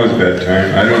past Kimo's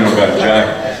bedtime. I don't know about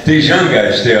Jock. These young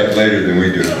guys stay up later than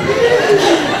we do.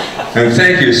 And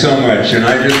thank you so much. And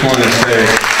I just want to say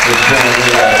it's been a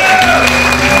real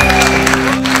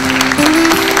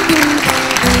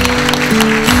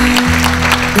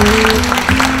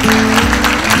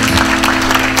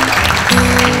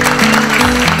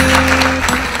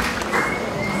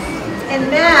And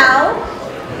now,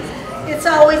 it's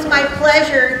always my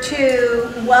pleasure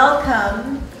to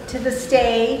welcome to the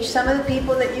stage some of the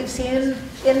people that you've seen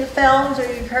in the films or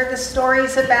you've heard the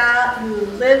stories about, who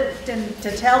lived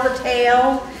to tell the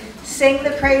tale, sing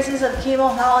the praises of Kimo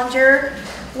Hollinger.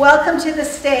 Welcome to the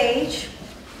stage,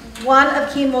 one of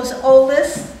Kimo's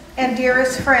oldest and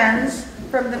dearest friends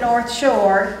from the North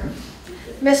Shore,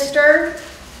 Mr.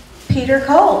 Peter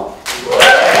Cole.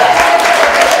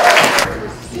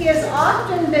 He has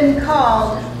often been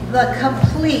called the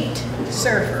complete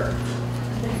surfer.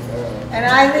 And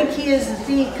I think he is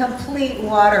the complete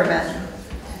waterman,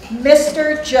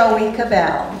 Mr. Joey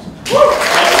Cabell.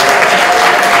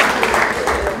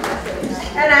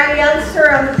 And our youngster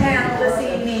on the panel this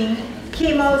evening,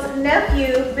 Kimo's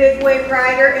nephew, big wave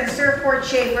rider and surfboard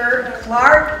shaper,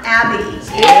 Clark Abbey.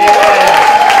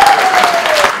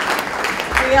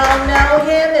 We all know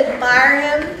him, admire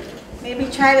him, maybe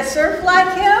try to surf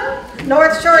like him.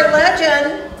 North Shore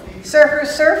legend,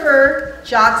 surfer,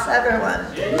 Jock Sutherland.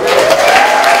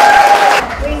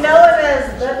 We know him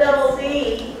as the Double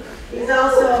D. He's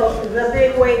also the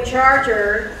big wave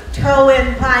charger,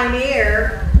 tow-in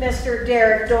pioneer, Mr.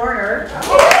 Darrick Doerner.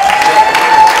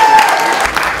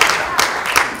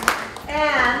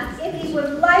 And if he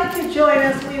would like to join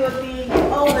us, we would be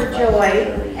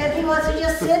overjoyed. And if he wants to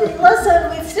just sit and listen,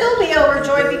 we'd still be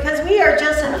overjoyed because we are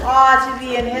just in awe to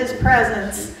be in his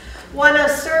presence. One of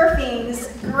surfing's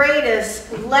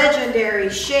greatest legendary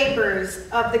shapers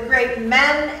of the great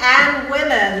men and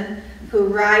women who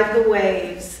ride the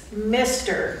waves,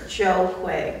 Mr. Joe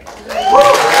Quigg.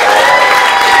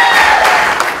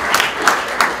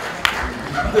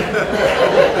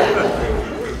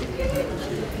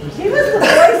 He was the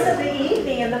voice of the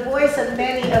evening and the voice of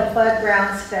many of Bud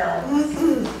Browne's films.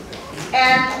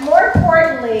 And more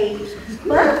importantly,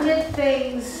 Bud did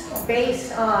things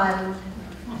based on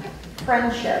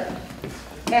friendship.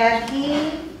 And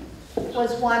he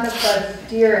was one of the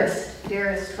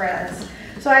dearest friends.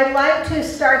 So I'd like to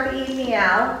start the evening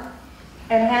out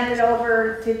and hand it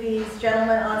over to these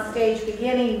gentlemen on stage,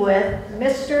 beginning with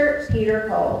Mr. Peter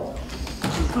Cole.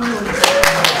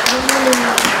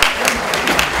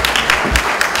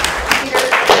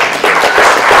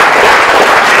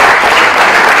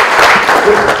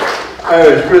 I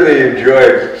was really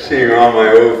enjoyed seeing all my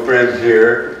old friends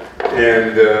here.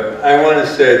 And I want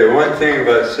to say the one thing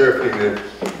about surfing that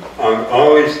I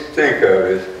always think of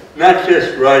is not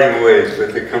just riding waves,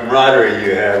 but the camaraderie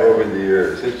you have over the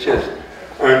years. It's just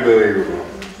unbelievable.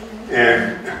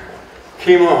 And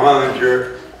Kimo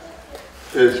Hollinger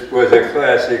was a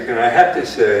classic, and I have to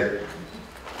say,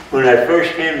 when I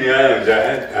first came to the islands,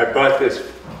 I bought this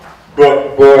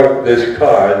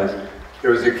car.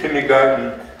 There was a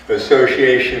kindergarten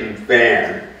association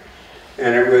van.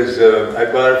 And it was, I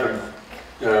bought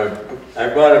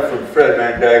it from Fred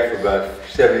Van Dyke for about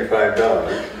 $75.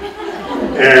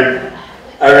 And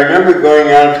I remember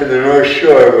going out to the North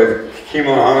Shore with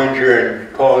Kimo Hollinger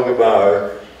and Paul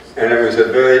Gabauer, and it was a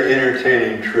very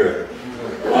entertaining trip.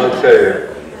 I'll tell you.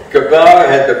 Gabao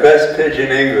had the best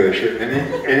pidgin English of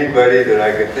anybody that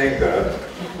I could think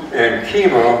of, and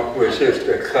Kimo was just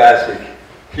a classic,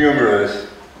 humorous,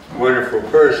 wonderful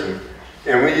person.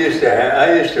 And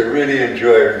I used to really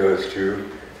enjoy those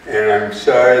two, and I'm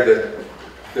sorry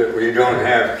that we don't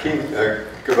have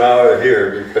Gabao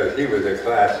here because he was a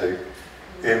classic,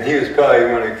 and he was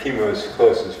probably one of Kimo's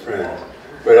closest friends.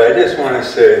 But I just want to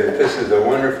say that this is a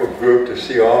wonderful group to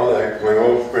see all my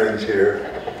old friends here.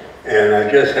 And I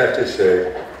just have to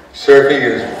say, surfing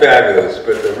is fabulous,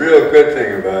 but the real good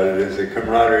thing about it is the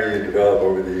camaraderie you develop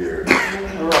over the years.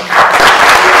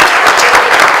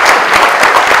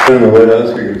 I don't know what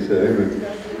else we can say,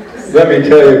 but let me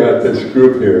tell you about this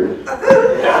group here.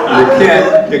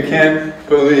 You can't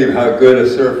believe how good a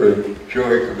surfer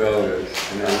Joey Quigg is.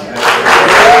 You know?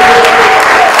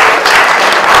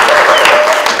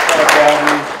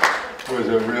 Was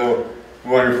a real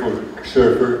wonderful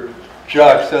surfer.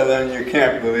 Jock Sutherland, you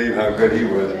can't believe how good he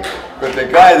was. But the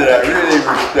guy that I really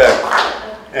respect,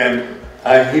 and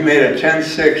he made a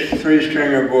 10-6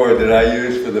 3-stringer board that I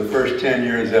used for the first 10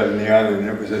 years out in the island.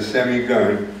 It was a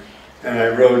semi-gun, and I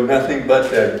rode nothing but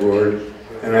that board,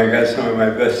 and I got some of my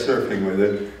best surfing with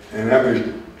it, and that was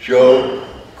Joe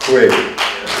Quigg.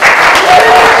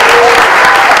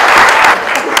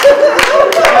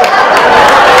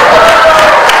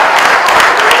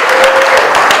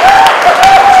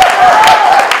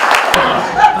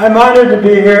 I'm honored to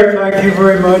be here. Thank you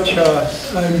very much.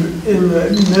 I'm in the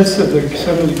midst of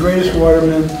some of the greatest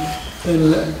watermen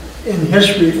in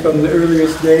history from the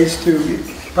earliest days to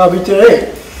probably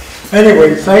today.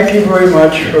 Anyway, thank you very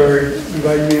much for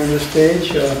inviting me on the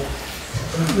stage.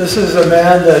 This is a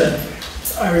man that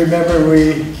I remember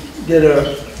we did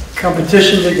a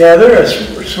competition together, a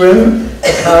swim,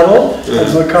 a paddle at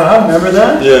Makaha. Remember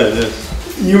that? Yeah,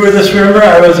 yes. You were the swimmer,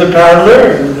 I was a paddler,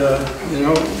 and you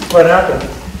know what happened.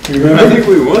 You remember? I think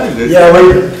we won, didn't we? Yeah, we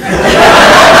did.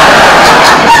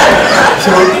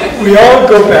 So we all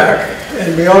go back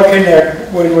and we all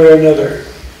connect one way or another.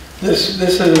 This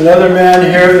is another man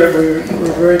here that we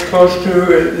were very close to,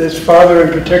 his father in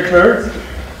particular.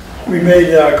 We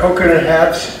made coconut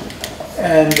hats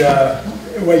and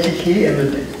Waikiki in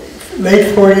the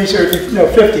late 40s,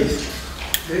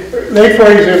 50s. Late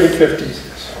 40s, early 50s.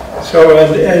 So,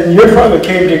 and your father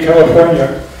came to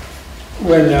California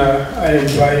when I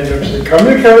invited him. Said, come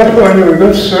to California, we're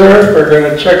going to surf, we're going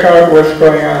to check out what's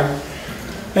going on.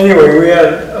 Anyway, we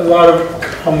had a lot of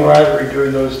camaraderie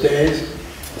during those days.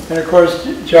 And of course,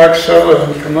 Jock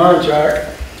Sutherland, come on,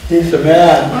 Jock, he's the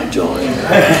man. I joined. He's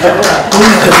the man.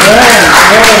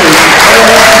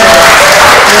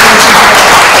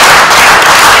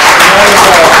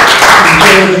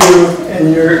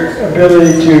 And your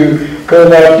ability to go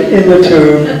out in the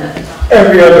tube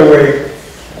every other way.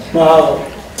 Mahalo.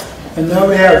 And now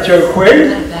we have Joe Quigg.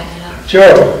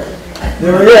 Joe,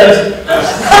 there he is.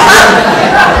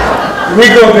 We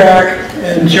go back,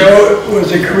 and Joe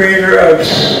was a creator of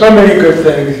so many good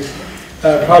things.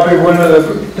 Probably one of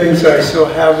the things that I still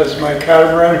have is my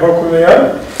catamaran,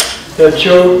 Hokulea, that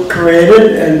Joe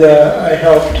created, and I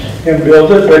helped him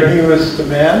build it, but he was the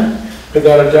man,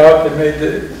 without a doubt, that made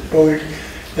the boat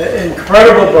an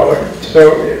incredible boat.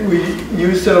 So we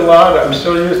used it a lot. I'm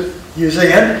still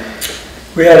using it.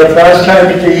 We had a fast time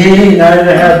to Tahiti,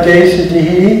 9.5 days to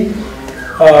Tahiti,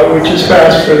 which is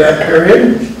fast for that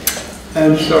period.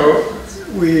 And so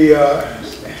we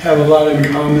have a lot in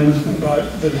common about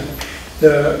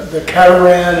the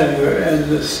catamaran and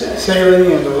the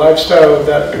sailing and the lifestyle of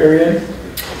that period.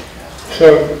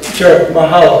 So, Joe,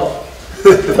 mahalo.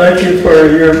 Thank you for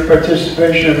your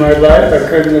participation in my life. I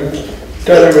couldn't have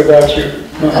done it without you.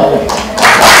 Mahalo.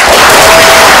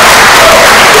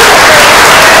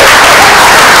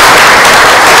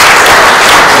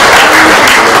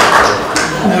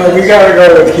 Now we got to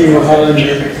go with Kimo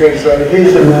Hollinger because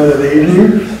he's the man of the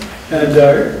evening, and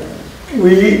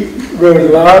we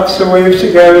rode lots of waves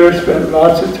together, spent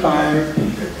lots of time,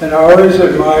 and I always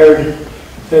admired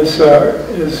his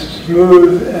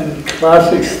smooth and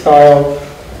classic style.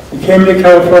 He came to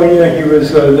California. He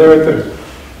was there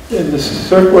in the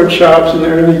surfboard shops in the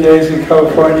early days in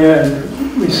California, and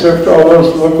we surfed all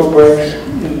those local breaks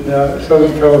in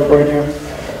Southern California.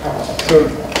 So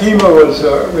Kimo was,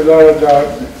 without a doubt,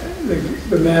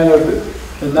 the man of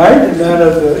the night, the man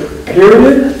of the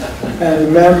period, and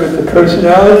the man with the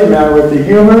personality, the man with the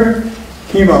humor.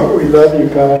 Kimo, we love you,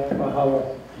 pal. Mahalo.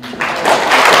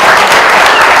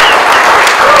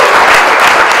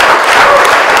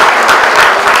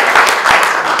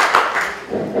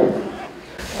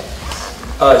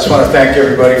 I just want to thank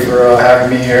everybody for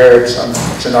having me here. It's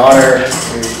an honor to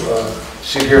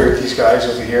sit here with these guys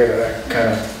over here that I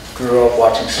kind of grew up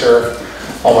watching surf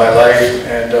all my life.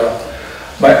 And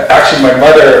actually my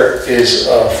mother is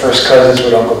first cousins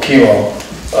with Uncle Kimo.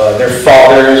 Their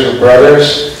fathers were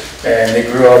brothers, and they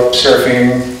grew up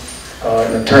surfing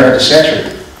in the turn of the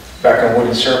century, back on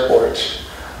wooden surfboards.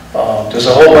 There's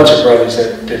a whole bunch of brothers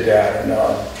that did that, and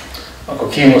Uncle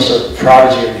Kimo was a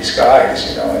prodigy of these guys,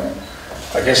 you know. And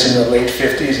I guess in the late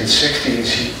 50s and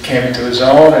 60s, he came into his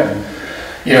own, and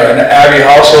you know, in the Abbey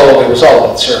household, it was all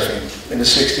about surfing in the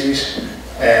 60s,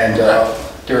 and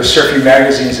there were surfing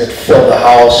magazines that filled the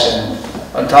house, and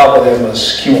on top of them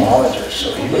was Kimo Hollinger.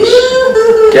 So he was,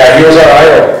 yeah, he was our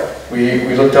idol.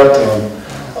 We looked up to him,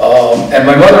 and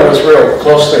my mother was real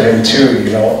close to him too.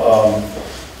 You know,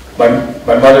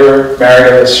 my mother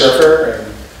married a surfer,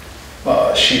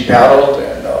 and she paddled,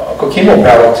 and Uncle Kimo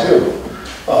paddled too.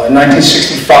 In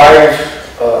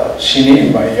 1965, she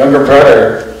named my younger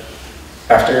brother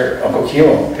after Uncle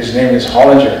Kimo. His name is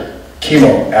Hollinger,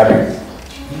 Kimo Abbey.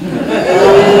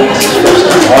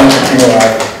 Hollinger, Kimo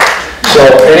Abbey. So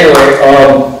anyway,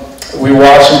 we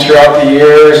watched him throughout the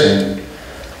years, and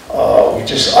we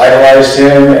just idolized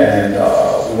him, and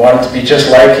we wanted to be just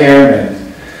like him.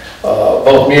 And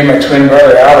both me and my twin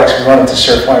brother Alex, we wanted to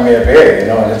surf Waimea Bay, you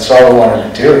know, and that's all we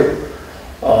wanted to do.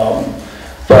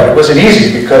 But it wasn't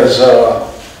easy because,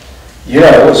 you know,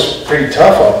 it was pretty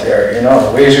tough out there. You know,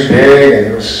 the waves are big, and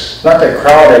it was not that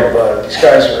crowded, but these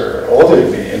guys were older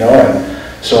than me, you know. And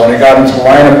so when I got into the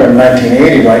lineup in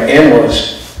 1980, my in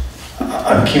was,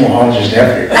 I'm Kimo Hollinger's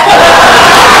nephew.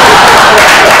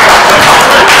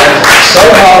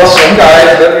 Somehow, some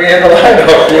guys let me in the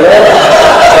lineup, you know.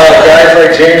 Guys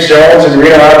like James Jones and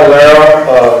Reno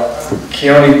Aguilera,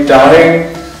 Keone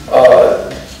Downing.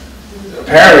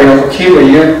 Apparently, Uncle Kimo,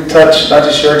 you touched not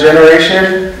just your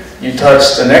generation, you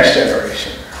touched the next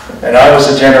generation. And I was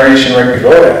the generation right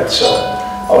below that, so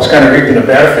I was kind of reaping the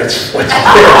benefits of what you did.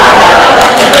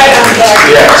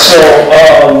 Yeah,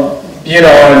 so, you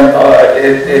know, and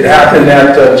it happened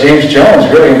that James Jones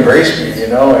really embraced me, you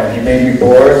know, and he made me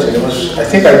boards, and it was, I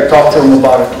think I talked to him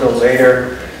about it a little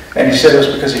later, and he said it was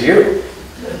because of you.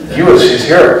 You was his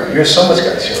hero. You're some of those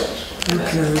guys' heroes.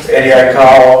 Okay. Eddie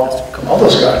Aikau, all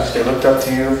those guys, they looked up to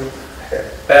you.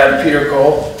 And Peter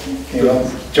Cole, you know,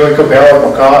 Joey Cabell at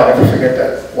Macau, I never forget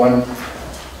that one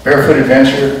barefoot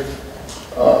adventure.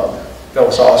 That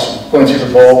was awesome, going through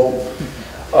the bowl.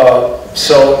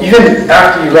 So even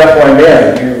after you left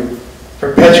Waimea, you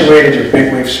perpetuated your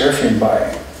big wave surfing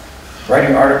by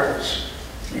writing articles.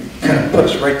 You kind of put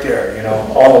us right there, you know,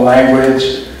 all the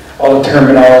language, all the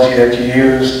terminology that you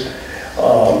used,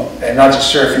 and not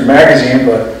just Surfing Magazine,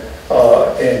 but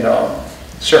in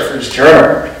Surfer's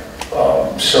Journal.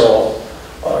 So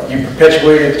you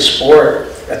perpetuated the sport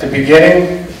at the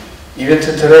beginning, even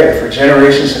to today, for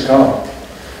generations to come.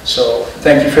 So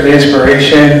thank you for the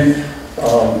inspiration.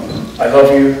 I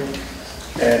love you,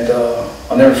 and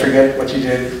I'll never forget what you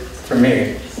did for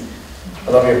me.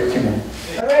 I love you, Kimo.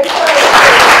 All right.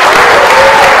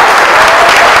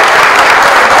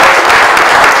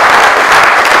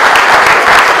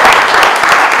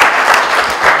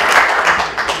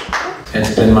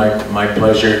 It's been my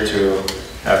pleasure to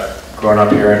have grown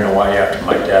up here in Hawaii after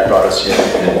my dad brought us here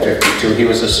in '52. He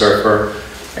was a surfer,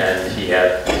 and he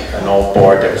had an old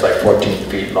board that was like 14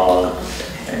 feet long,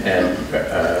 and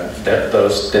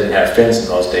those didn't have fins in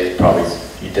those days. Probably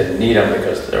you didn't need them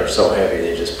because they were so heavy,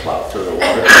 they just plowed through the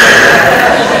water.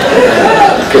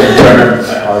 Couldn't turn them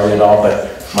hardly at all, but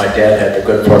my dad had the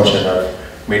good fortune of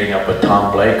meeting up with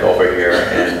Tom Blake over here,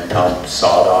 and Tom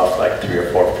sawed off like 3 or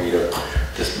 4 feet of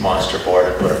this monster board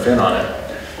and put a fin on it,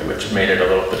 which made it a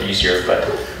little bit easier. But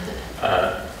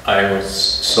I was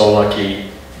so lucky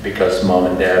because Mom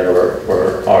and Dad were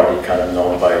already kind of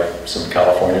known by some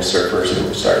California surfers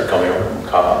who started coming over to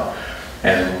Macau.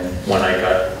 And when I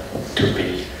got to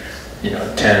be, you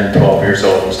know, 10, 12 years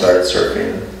old and started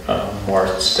surfing more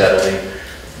steadily,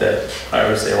 that I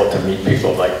was able to meet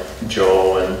people like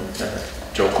Joe and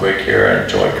Joe Quigg here and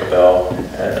Joey Cabell,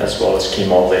 as well as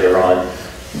Kimo later on,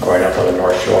 growing up on the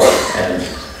North Shore. And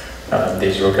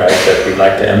these were guys that we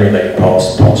like to emulate, Paul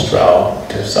Stroud,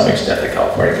 to some extent the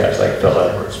California guys like Phil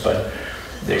Edwards, but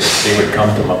they would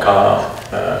come to Macau,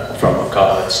 from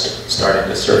Macau, starting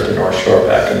to surf the North Shore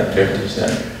back in the 50s,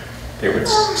 and they would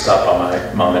stop by my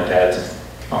mom and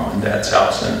dad's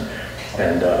house,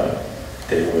 and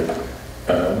they would,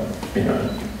 you know,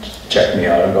 check me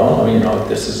out and go, oh, you know,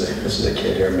 this is a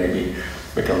kid here, maybe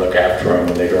we can look after him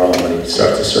later on when he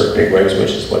starts to surf big waves,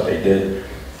 which is what they did.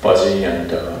 Buzzy and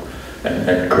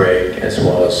and Greg, as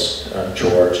well as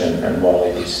George and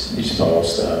Wally, these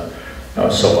fellows, I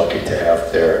was so lucky to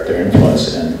have their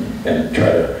influence and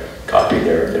try to copy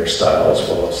their style as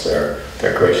well as their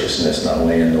graciousness, not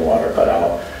only in the water but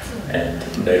out. And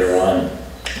later on,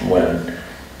 when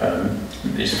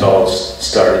these fellows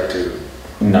started to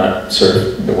not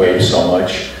surf the waves so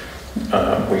much,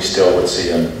 we still would see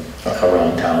them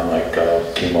around town, like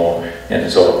Kimo and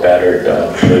his old battered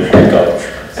pickup,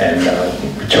 and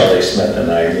Charlie Smith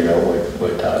and I,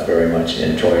 would very much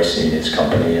enjoy seeing his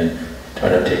company and try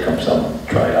to take him some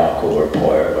dried aqua or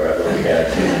poi or whatever we had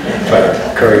to try to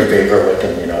curry favor with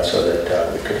him, so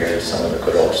that we could hear some of the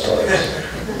good old stories.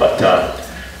 But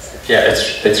yeah,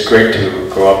 it's great to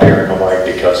grow up here in Hawaii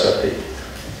because of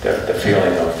the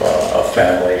feeling of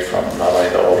family from not only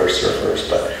the older surfers,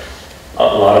 but a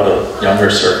lot of the younger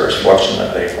surfers,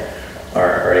 fortunately,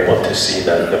 are able to see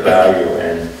the value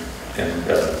in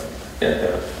the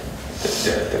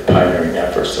pioneering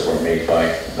efforts that were made by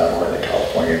not only the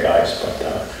California guys, but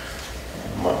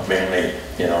mainly,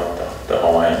 the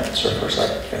Hawaiian surfers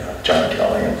like John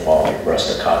Kelly and Wally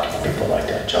Rustakaki, people like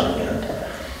that, John Lind.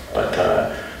 But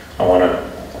I want to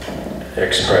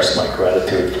express my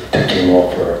gratitude to Kimo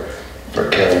for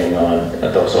carrying on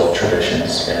those old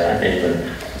traditions, and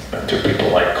even to people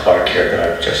like Clark here that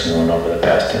I've just known over the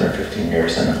past 10 or 15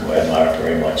 years and who I admire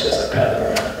very much as a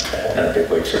paddler and a big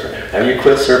wave surfer. Have you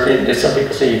quit surfing? Did some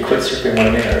people say you quit surfing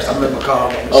 1 minute or something?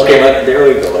 Okay, there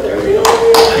we go.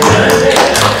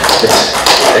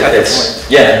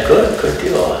 Yeah, good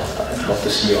deal. I hope to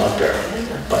see you out there.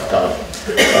 But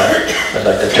I'd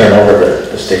like to turn over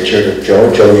the stage here to Joe.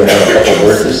 Joe, you have a couple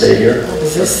words to say here?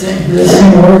 Is this thing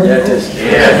working? Yeah, it is.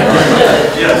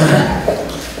 Yeah.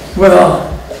 Well,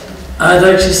 I'd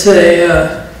like to say,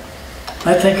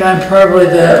 I think I'm probably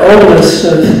the oldest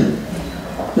of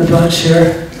the bunch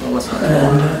here.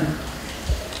 And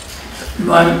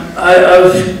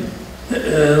I've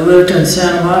lived in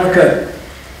Santa Monica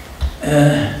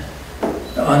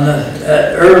on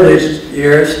the early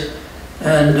years,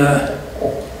 and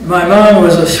my mom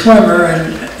was a swimmer,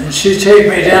 and she'd take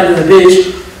me down to the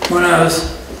beach when I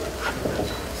was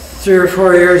 3 or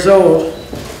 4 years old.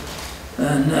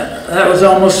 And that was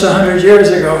almost 100 years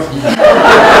ago.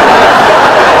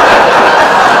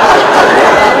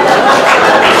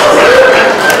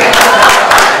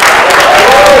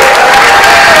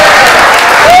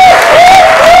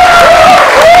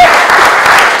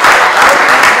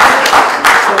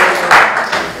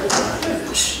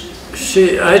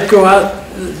 I'd go out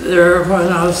there when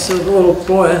I was a little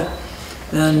boy,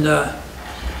 and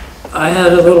I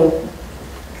had a little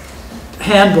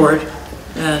handboard,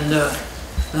 and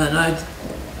I'd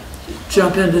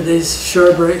jump into these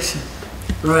shore breaks and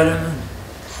ride them.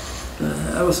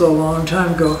 That was a long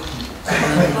time ago.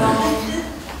 And,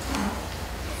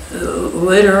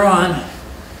 later on,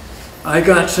 I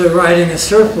got to riding a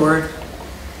surfboard,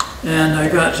 and I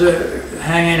got to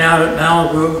hanging out at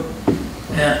Malibu.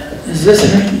 And is this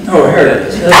it? Oh, here it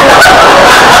is.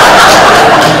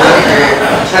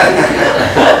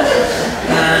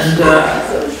 And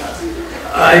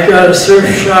I got a surf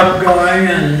shop going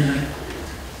and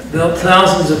built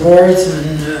thousands of boards,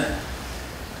 and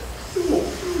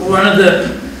one of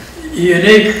the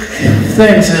unique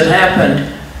things that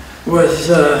happened was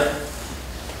a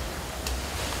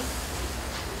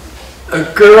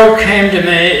girl came to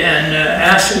me and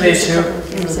asked me to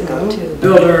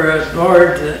build her a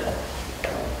board,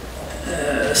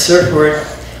 a surfboard,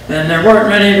 and there weren't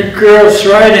many girls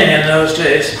riding in those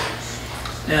days,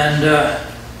 and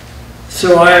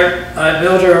so I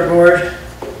built her a board,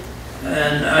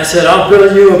 and I said, I'll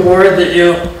build you a board that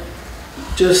you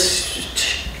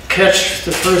just catch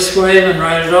the first wave and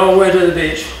ride it all the way to the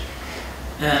beach.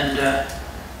 And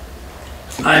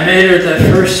I made her the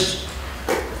first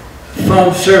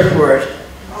foam surfboard,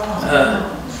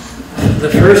 the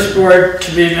first board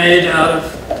to be made out of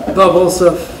bubbles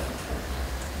of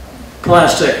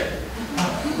plastic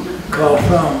called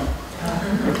foam,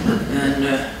 and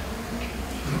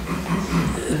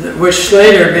which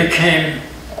later became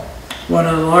one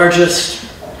of the largest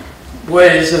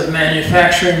ways of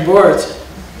manufacturing boards.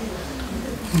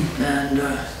 And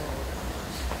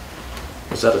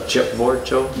was that a chipboard,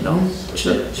 Joe? No.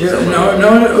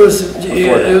 No, it was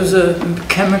a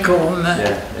chemical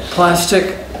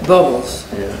plastic bubbles.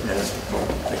 Yeah,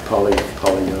 like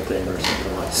polyurethane or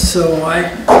something like that. So I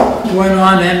went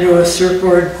on into a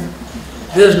surfboard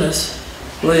business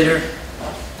later,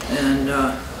 and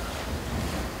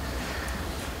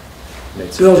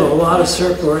built a lot of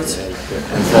surfboards.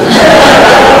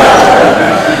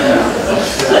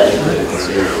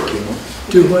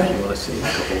 Do what? You want to say a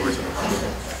couple words about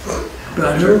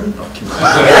GUNHO?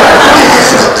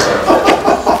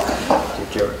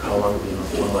 How long have you known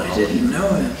Kimo? I didn't know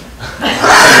him.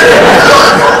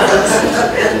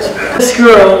 This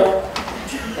girl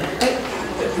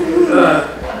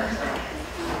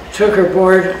took her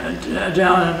board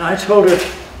down, and I told her,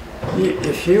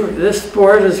 this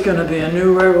board is going to be a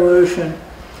new revolution,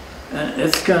 and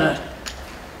it's going to,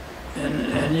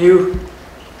 and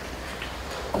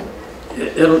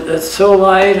it's so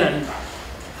light and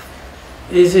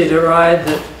easy to ride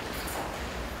that.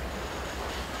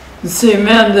 See,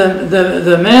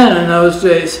 the men in those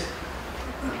days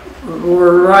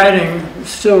were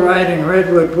still riding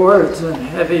redwood boards and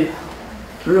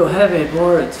real heavy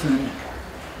boards, and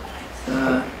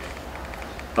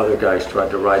Other guys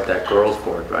tried to ride that girl's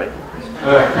board, right?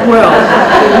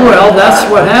 well, that's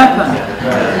what happened.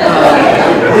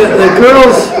 The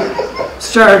girls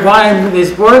started buying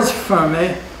these boards from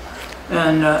me,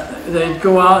 and they'd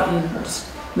go out and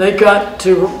they got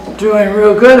to doing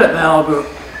real good at Malibu,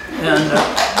 and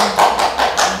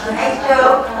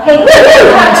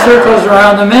running circles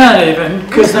around the men even,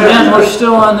 because the men were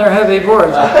still on their heavy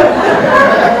boards. And,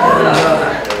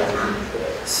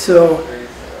 so,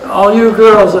 all you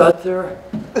girls out there,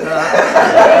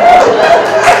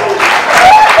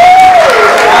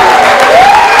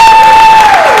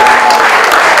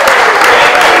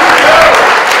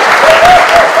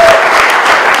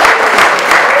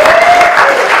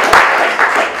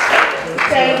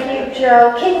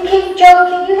 Joe, can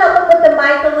you help him with the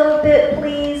mic a little bit,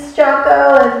 please,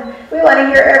 Jocko? And we want to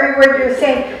hear every word you're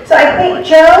saying. So I think,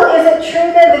 Joe, is it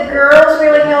true that the girls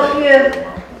really helped you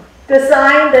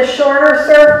design the shorter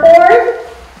surfboard?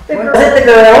 Was it the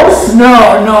girls?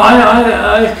 No,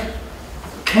 I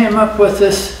came up with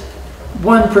this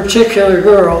one particular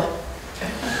girl.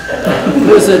 It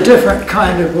was a different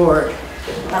kind of board.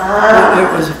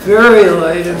 It was very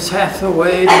light. It was half the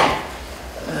weight,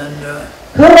 and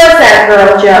who was that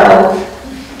girl, Joe?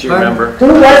 Do you remember? Who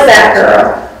was that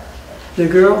girl? The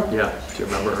girl? Yeah, do you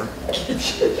remember her?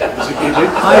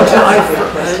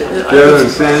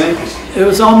 It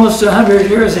was almost 100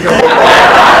 years ago. What's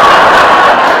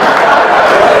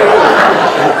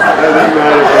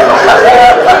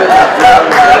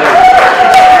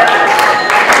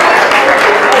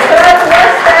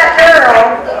that girl?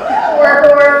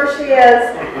 Whoever she is.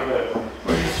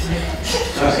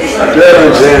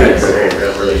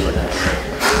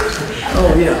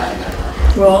 Oh yeah.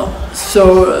 Well,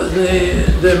 so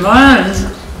the men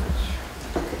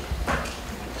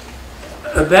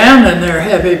abandoned their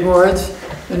heavy boards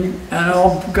and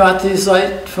all got these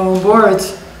light foam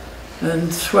boards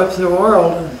and swept the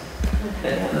world.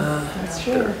 That's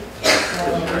true.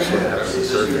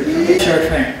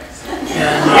 Surfing.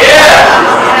 And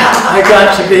I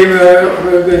got to be a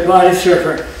real good body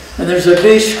surfer. And there's a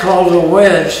beach called a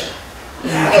wedge in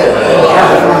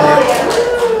California.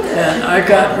 And I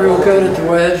got real good at the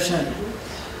wedge,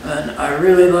 and I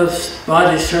really love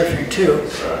body surfing too.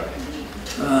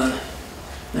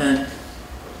 And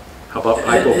how about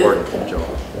paddleboarding, Joe?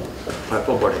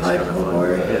 Paddleboarding is kind of fun.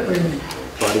 Yeah.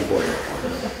 Bodyboarding.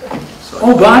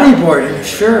 Oh, bodyboarding,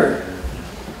 sure.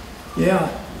 Yeah.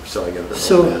 So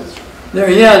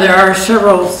there are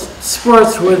several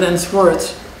sports within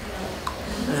sports,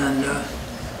 and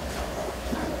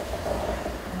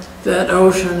that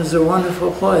ocean is a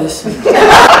wonderful place.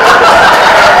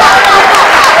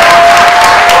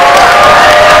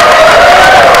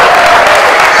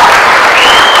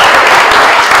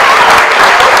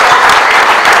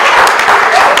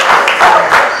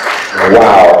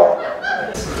 Wow.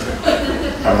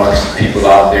 Amongst the people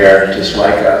out there just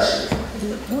like us.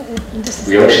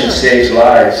 The ocean saves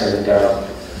lives, and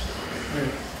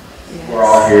we're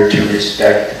all here to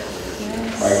respect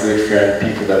my good friend,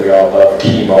 people that we all love,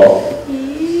 Kimo,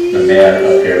 the man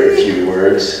of very few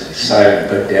words, silent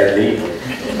but deadly,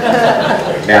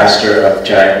 master of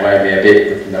giant Waimea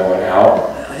with no one out.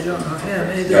 I don't know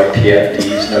him either. No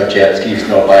PFDs, no jet skis,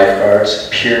 no lifeguards,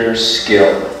 pure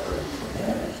skill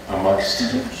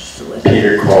amongst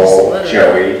Peter, Cole,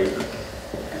 Joey.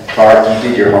 Clark, you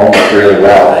did your homework really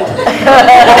well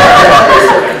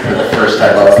for the first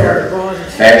time up here.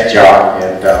 Thanks, Jock,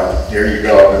 and there you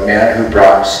go, the man who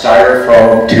brought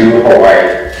styrofoam to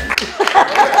Hawaii.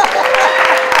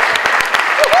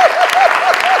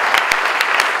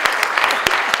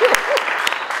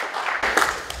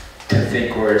 To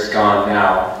think where it's gone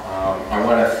now, I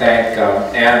want to thank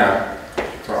Anna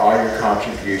for all your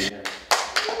contributions.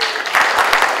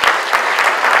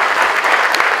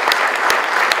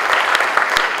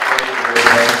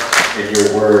 In your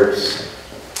words.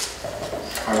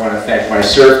 I want to thank my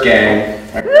surf gang,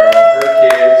 my girl, her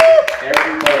kids,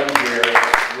 everybody here.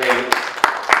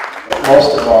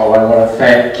 most of all, I want to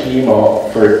thank Kimo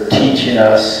for teaching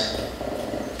us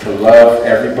to love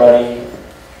everybody,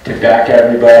 to back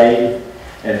everybody,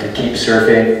 and to keep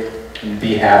surfing and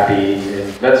be happy.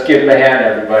 And let's give him a hand,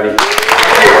 everybody.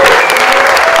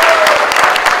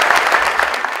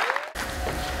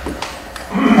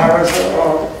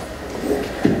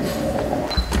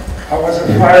 I was a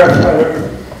firefighter,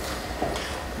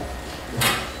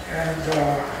 and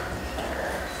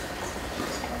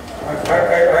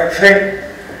I think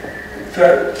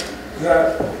that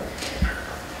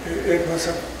it was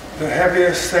the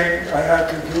heaviest thing I had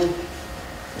to do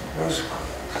was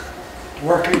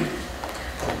working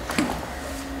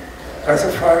as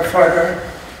a firefighter,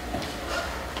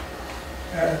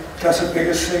 and that's the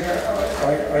biggest thing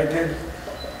I did.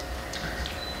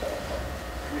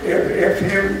 If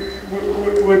you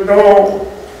would know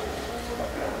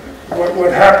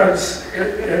what happens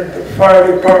in the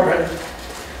fire department,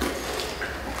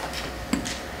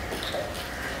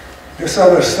 this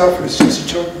other stuff is just a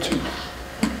joke too.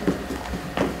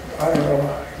 I don't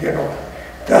know, you know,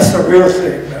 that's the real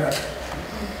thing, man.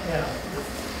 Yeah.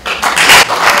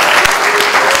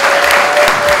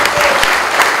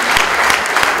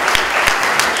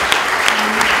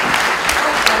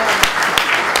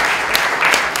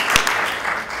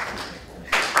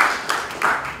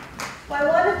 Well, I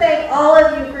want to thank all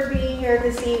of you for being here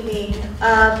this evening.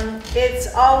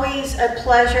 It's always a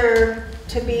pleasure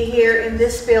to be here in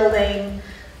this building,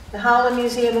 the Honolulu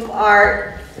Museum of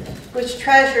Art, which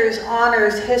treasures,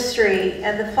 honors history,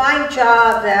 and the fine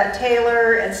job that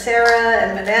Taylor and Sarah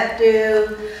and Manette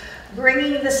do,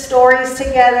 bringing the stories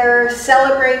together,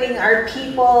 celebrating our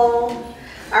people,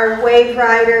 our wave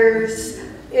riders.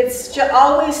 It's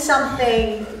always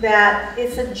something that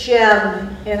it's a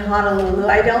gem in Honolulu.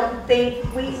 I don't think,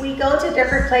 we go to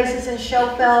different places and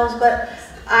show films, but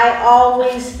I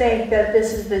always think that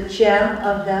this is the gem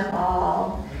of them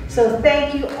all. So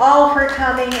thank you all for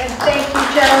coming, and thank you,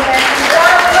 gentlemen, and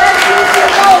God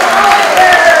bless you.